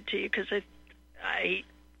recommend it to you because I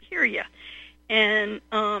hear you. And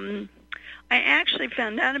I actually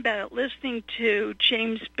found out about it listening to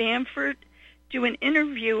James Bamford do an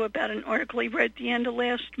interview about an article he wrote at the end of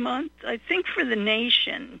last month, I think for The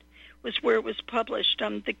Nation was where it was published,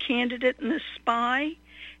 The Candidate and the Spy,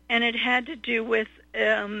 and it had to do with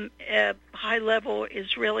a high-level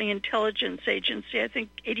Israeli intelligence agency, I think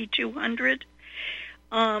 8200,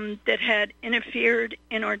 that had interfered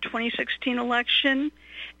in our 2016 election,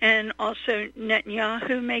 and also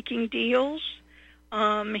Netanyahu making deals.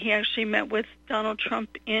 He actually met with Donald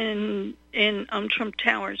Trump in Trump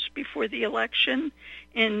Towers before the election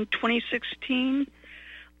in 2016.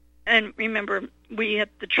 And remember, we had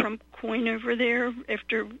the Trump coin over there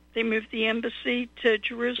after they moved the embassy to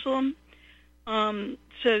Jerusalem.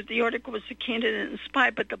 So the article was The Candidate and the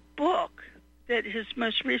Spy, but the book, that his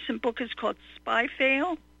most recent book is called Spy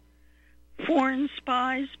Fail: Foreign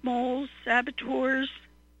Spies, Moles, Saboteurs,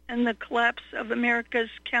 and the Collapse of America's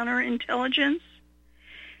Counterintelligence.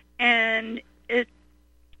 And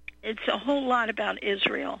it's a whole lot about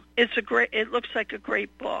Israel. It looks like a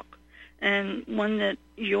great book, and one that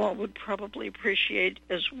you all would probably appreciate,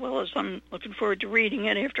 as well as I'm looking forward to reading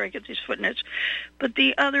it after I get these footnotes. But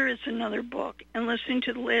the other is another book. And listening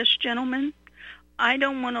to the last gentleman, I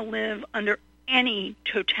don't want to live under any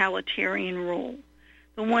totalitarian rule.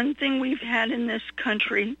 The one thing we've had in this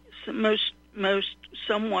country, most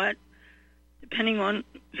somewhat, depending on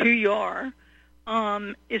who you are,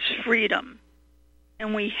 is freedom.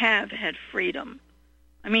 And we have had freedom.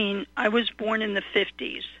 I mean, I was born in the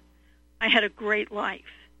 50s. I had a great life.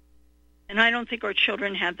 And I don't think our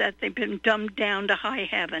children have that. They've been dumbed down to high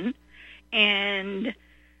heaven. And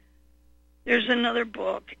there's another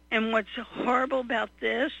book. And what's horrible about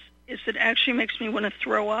this is it actually makes me want to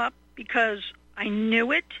throw up because I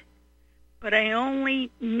knew it, but I only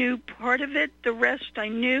knew part of it. The rest I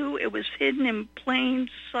knew. It was hidden in plain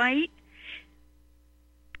sight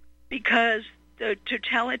because the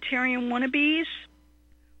totalitarian wannabes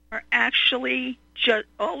are actually just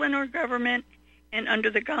all in our government and under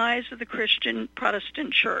the guise of the Christian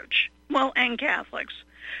Protestant Church. Well, and Catholics.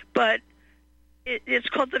 But it's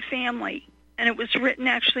called The Family, and it was written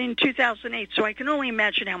actually in 2008, so I can only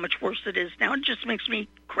imagine how much worse it is now. It just makes me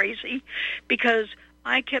crazy because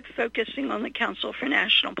I kept focusing on the Council for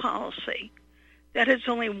National Policy. That is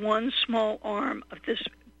only one small arm of this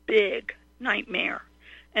big nightmare,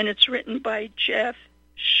 and it's written by Jeff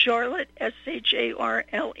Sharlet,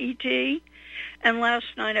 Sharlet, and last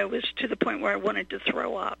night I was to the point where I wanted to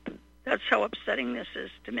throw up. That's how upsetting this is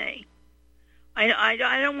to me. I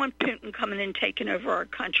don't want Putin coming and taking over our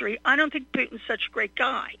country. I don't think Putin's such a great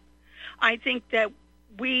guy. I think that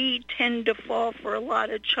we tend to fall for a lot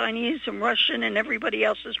of Chinese and Russian and everybody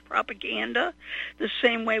else's propaganda the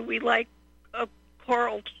same way we like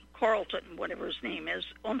Carlton, whatever his name is,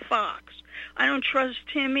 on Fox. I don't trust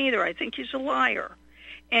him either. I think he's a liar.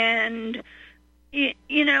 And,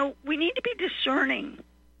 you know, we need to be discerning.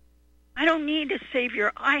 I don't need a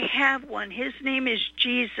savior. I have one. His name is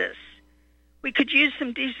Jesus. We could use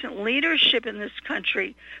some decent leadership in this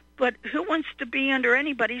country, but who wants to be under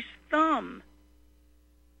anybody's thumb?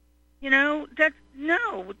 You know, that's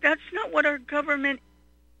not what our government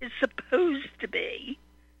is supposed to be.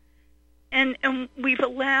 And we've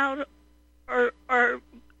allowed our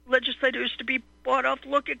legislators to be bought off.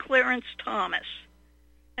 Look at Clarence Thomas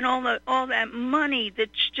and all that money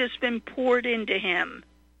that's just been poured into him.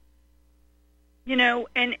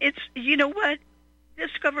 And it's, you know what?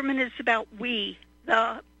 This government is about we,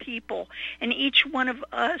 the people, and each one of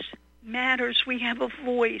us matters. We have a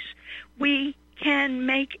voice. We can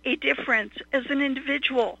make a difference as an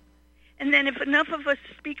individual. And then if enough of us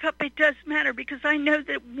speak up, it does matter, because I know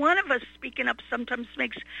that one of us speaking up sometimes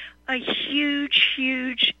makes a huge,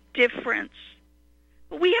 huge difference.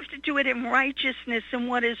 But we have to do it in righteousness and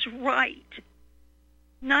what is right,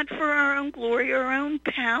 not for our own glory or our own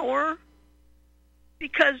power,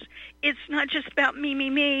 because it's not just about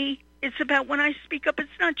me. It's about when I speak up, it's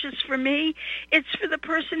not just for me. It's for the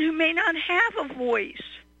person who may not have a voice.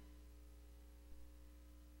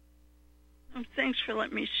 Oh, thanks for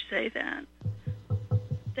letting me say that.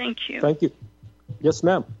 Thank you. Thank you. Yes,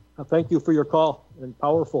 ma'am. Thank you for your call and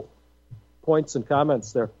powerful points and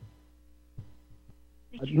comments there.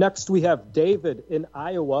 Next, we have David in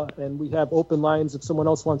Iowa, and we have open lines if someone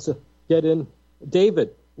else wants to get in.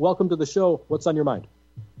 David, welcome to the show. What's on your mind?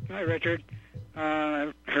 Hi, Richard.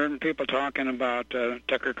 I've heard people talking about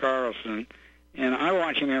Tucker Carlson, and I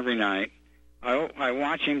watch him every night. I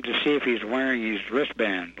watch him to see if he's wearing his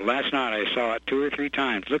wristband. Last night I saw it 2 or 3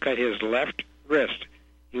 times. Look at his left wrist.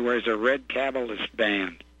 He wears a red cabalist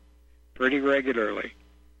band pretty regularly.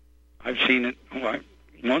 I've seen it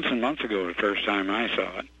months and months ago the first time I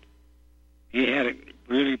saw it. He had it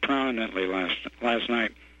really prominently last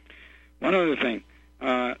night. One other thing,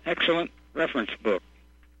 excellent reference book.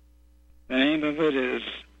 The name of it is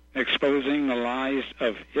Exposing the Lies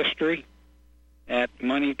of History at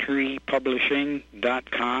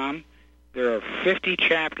moneytreepublishing.com. There are 50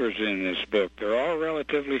 chapters in this book. They're all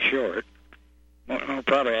relatively short. Well,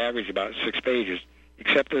 probably average about 6 pages,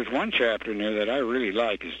 except there's one chapter in there that I really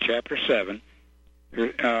like. It's chapter 7.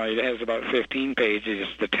 It has about 15 pages.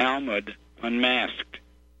 It's the Talmud Unmasked,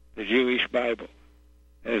 the Jewish Bible.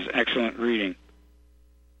 It is excellent reading.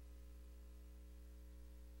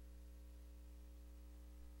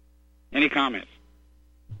 Any comments?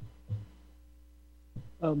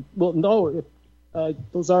 Well, no.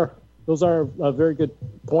 Those are very good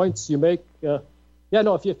points you make. If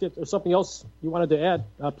there's something else you wanted to add,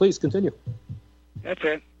 please continue. That's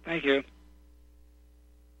it. Thank you.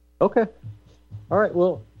 Okay. All right.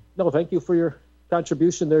 Well, no, thank you for your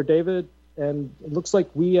contribution there, David. And it looks like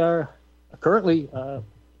we are currently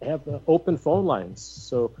have open phone lines.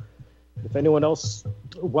 So if anyone else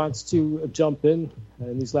wants to jump in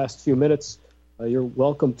these last few minutes, you're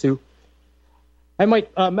welcome to. I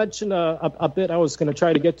might mention a bit I was going to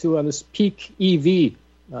try to get to on this peak EV.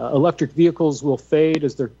 Electric vehicles will fade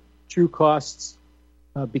as their true costs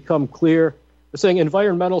become clear. They're saying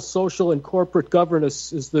environmental, social, and corporate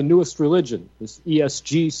governance is the newest religion, this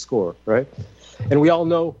ESG score, right? And we all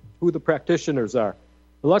know who the practitioners are.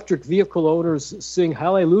 Electric vehicle owners sing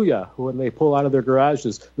hallelujah when they pull out of their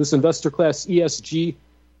garages. This investor class ESG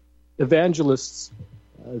evangelists,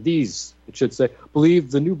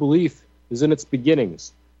 believe the new belief is in its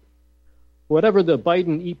beginnings. Whatever the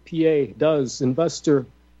Biden EPA does, investor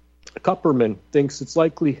Kupperman thinks it's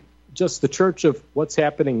likely just the church of what's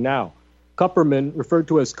happening now. Kupperman, referred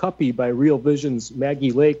to as Cuppy by Real Vision's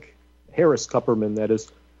Maggie Lake, Harris Kupperman, that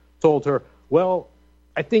is, told her, well,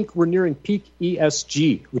 I think we're nearing peak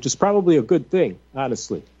ESG, which is probably a good thing,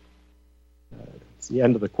 honestly. It's the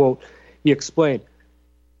end of the quote. He explained.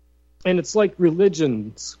 And it's like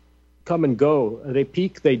religions come and go. They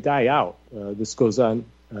peak, they die out.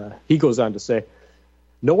 He goes on to say,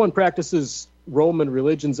 no one practices Roman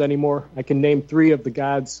religions anymore. I can name 3 of the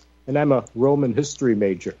gods, and I'm a Roman history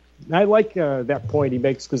major. And I like that point he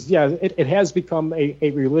makes because, it has become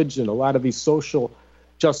a religion. A lot of these social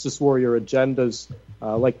justice warrior agendas,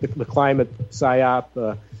 like the climate psyop,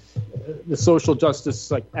 the social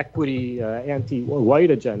justice, like equity,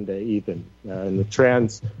 anti-white agenda even, and the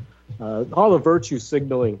trans, all the virtue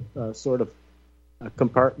signaling sort of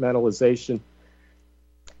compartmentalization.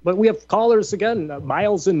 But we have callers again,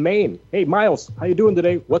 Miles in Maine. Hey, Miles, how you doing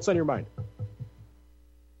today? What's on your mind?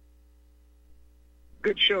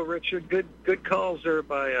 Good show, Richard. Good calls there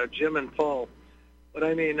by Jim and Paul. But,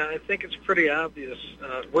 I mean, I think it's pretty obvious.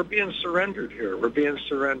 We're being surrendered here. We're being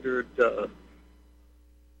surrendered,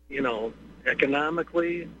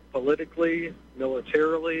 economically, politically,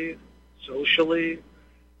 militarily, socially.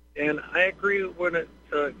 And I agree when it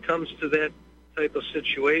comes to that type of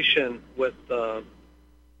situation with the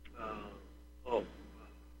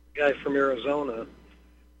guy from Arizona,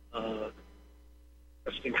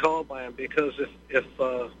 interesting call by him, because if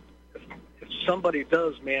somebody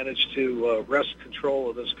does manage to wrest control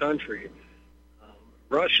of this country,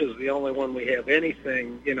 Russia's the only one we have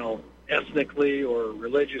anything, ethnically or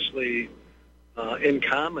religiously in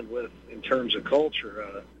common with in terms of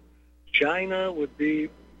culture. China would be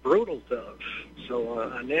brutal tough, so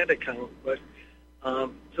on that account. But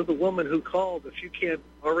to the woman who called, if you can't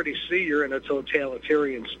already see you're in a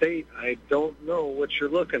totalitarian state, I don't know what you're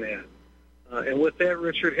looking at. And with that,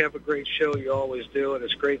 Richard, have a great show. You always do, and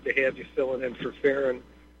it's great to have you filling in for Farren.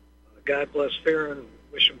 God bless Farren.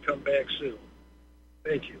 Wish him come back soon.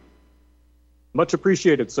 Thank you. Much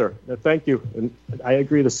appreciated, sir. Thank you. And I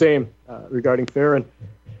agree the same regarding Farren.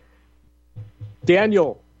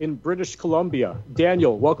 Daniel in British Columbia.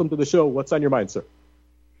 Daniel, welcome to the show. What's on your mind, sir?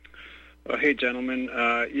 Hey, gentlemen.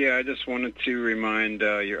 I just wanted to remind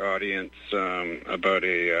your audience about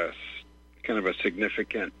a kind of a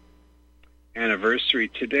significant anniversary.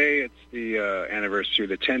 Today, it's the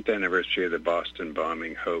 10th anniversary of the Boston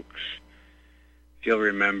bombing hoax. If you'll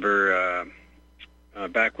remember,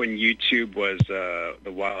 back when YouTube was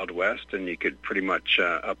the Wild West and you could pretty much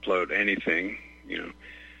upload anything,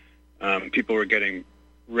 people were getting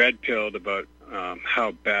red-pilled about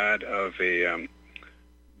how bad of a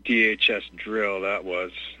DHS drill that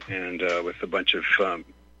was, and with a bunch of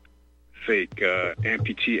fake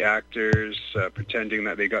amputee actors pretending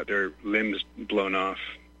that they got their limbs blown off.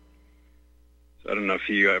 So I don't know if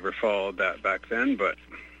you ever followed that back then, but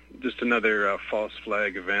just another false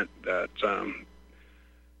flag event that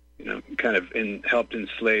kind of helped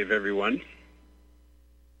enslave everyone.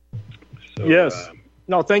 So, yes.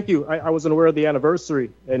 No, thank you. I wasn't aware of the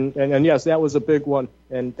anniversary, and yes, that was a big one,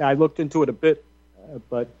 and I looked into it a bit,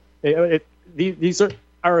 but these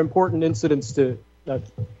are important incidents to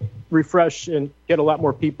refresh and get a lot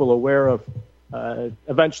more people aware of.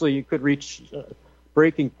 Eventually, you could reach a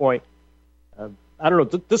breaking point. I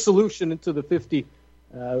don't know, dissolution into the 50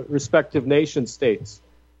 respective nation states,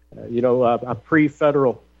 a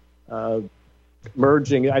pre-federal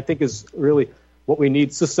merging, I think, is really what we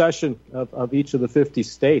need. Secession of each of the 50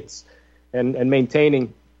 states, and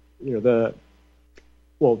maintaining, the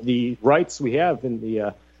rights we have in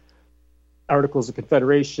the Articles of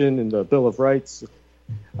Confederation and the Bill of Rights.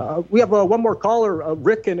 We have one more caller,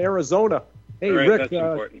 Rick in Arizona. Hey, right, Rick,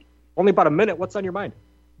 that's only about a minute. What's on your mind?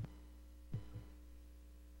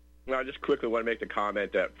 Well, I just quickly want to make the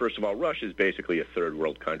comment that, first of all, Russia is basically a third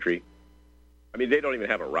world country. I mean, they don't even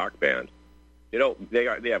have a rock band.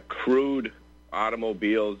 They have crude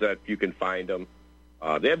automobiles that you can find them.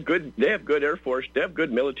 They have good Air Force. They have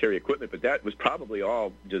good military equipment, but that was probably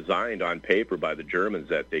all designed on paper by the Germans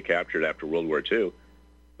that they captured after World War II.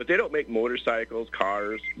 But they don't make motorcycles,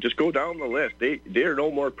 cars. Just go down the list. They're no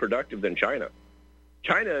more productive than China.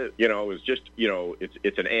 China, is just,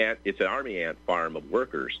 it's an army ant farm of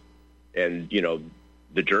workers, and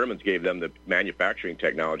the Germans gave them the manufacturing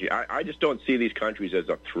technology. I just don't see these countries as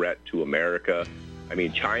a threat to America. I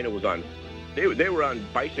mean, China was on. They were on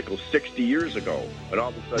bicycles 60 years ago, and all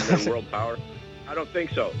of a sudden they're world power. I don't think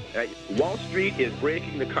so. Wall Street is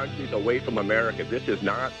breaking the countries away from America. This is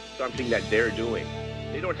not something that they're doing.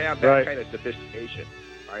 They don't have that kind of sophistication.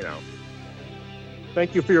 I know.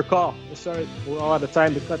 Thank you for your call. Sorry, we're all out of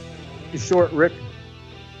time to cut you short, Rick.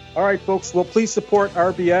 All right, folks. Well, please support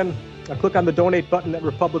RBN. Click on the donate button at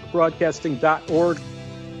republicbroadcasting.org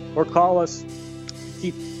or call us.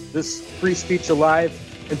 Keep this free speech alive.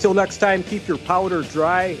 Until next time, keep your powder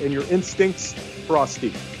dry and your instincts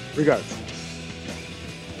frosty. Regards.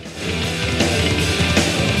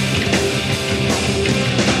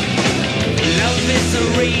 Love is a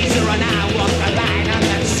razor and I walk a line on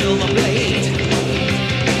that silver blade.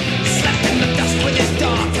 Slept in the dust with his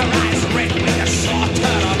dark eyes red with a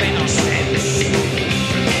slaughter of innocence.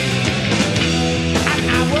 And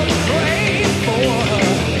I will pray for her.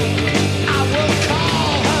 I will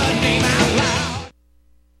call her name out loud.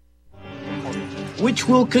 Which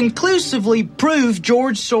will conclusively prove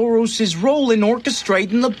George Soros' role in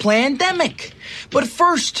orchestrating the pandemic. But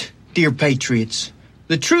first, dear patriots,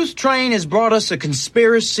 the truth train has brought us a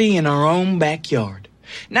conspiracy in our own backyard.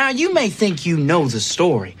 Now, you may think you know the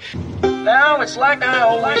story. Now, it's like I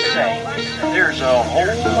always say, there's a whole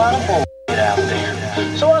lot of bullshit out there.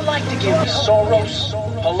 So I'd like to give you Soros,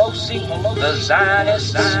 Pelosi, the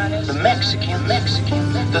Zionists, the Mexican,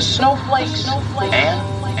 the snowflakes,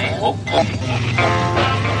 and woke.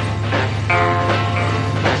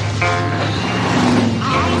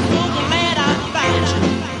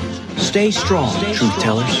 Stay strong, truth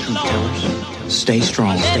tellers. Stay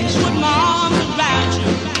strong.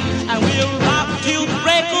 And we'll rock till the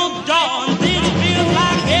break of dawn. This feels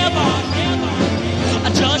like heaven.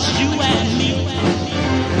 just you and me.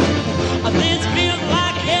 This feels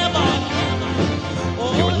like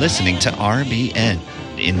heaven. You're listening to RBN,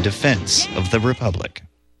 in defense of the Republic.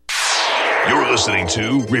 You're listening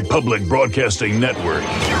to Republic Broadcasting Network,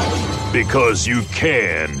 because you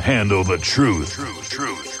can handle the truth.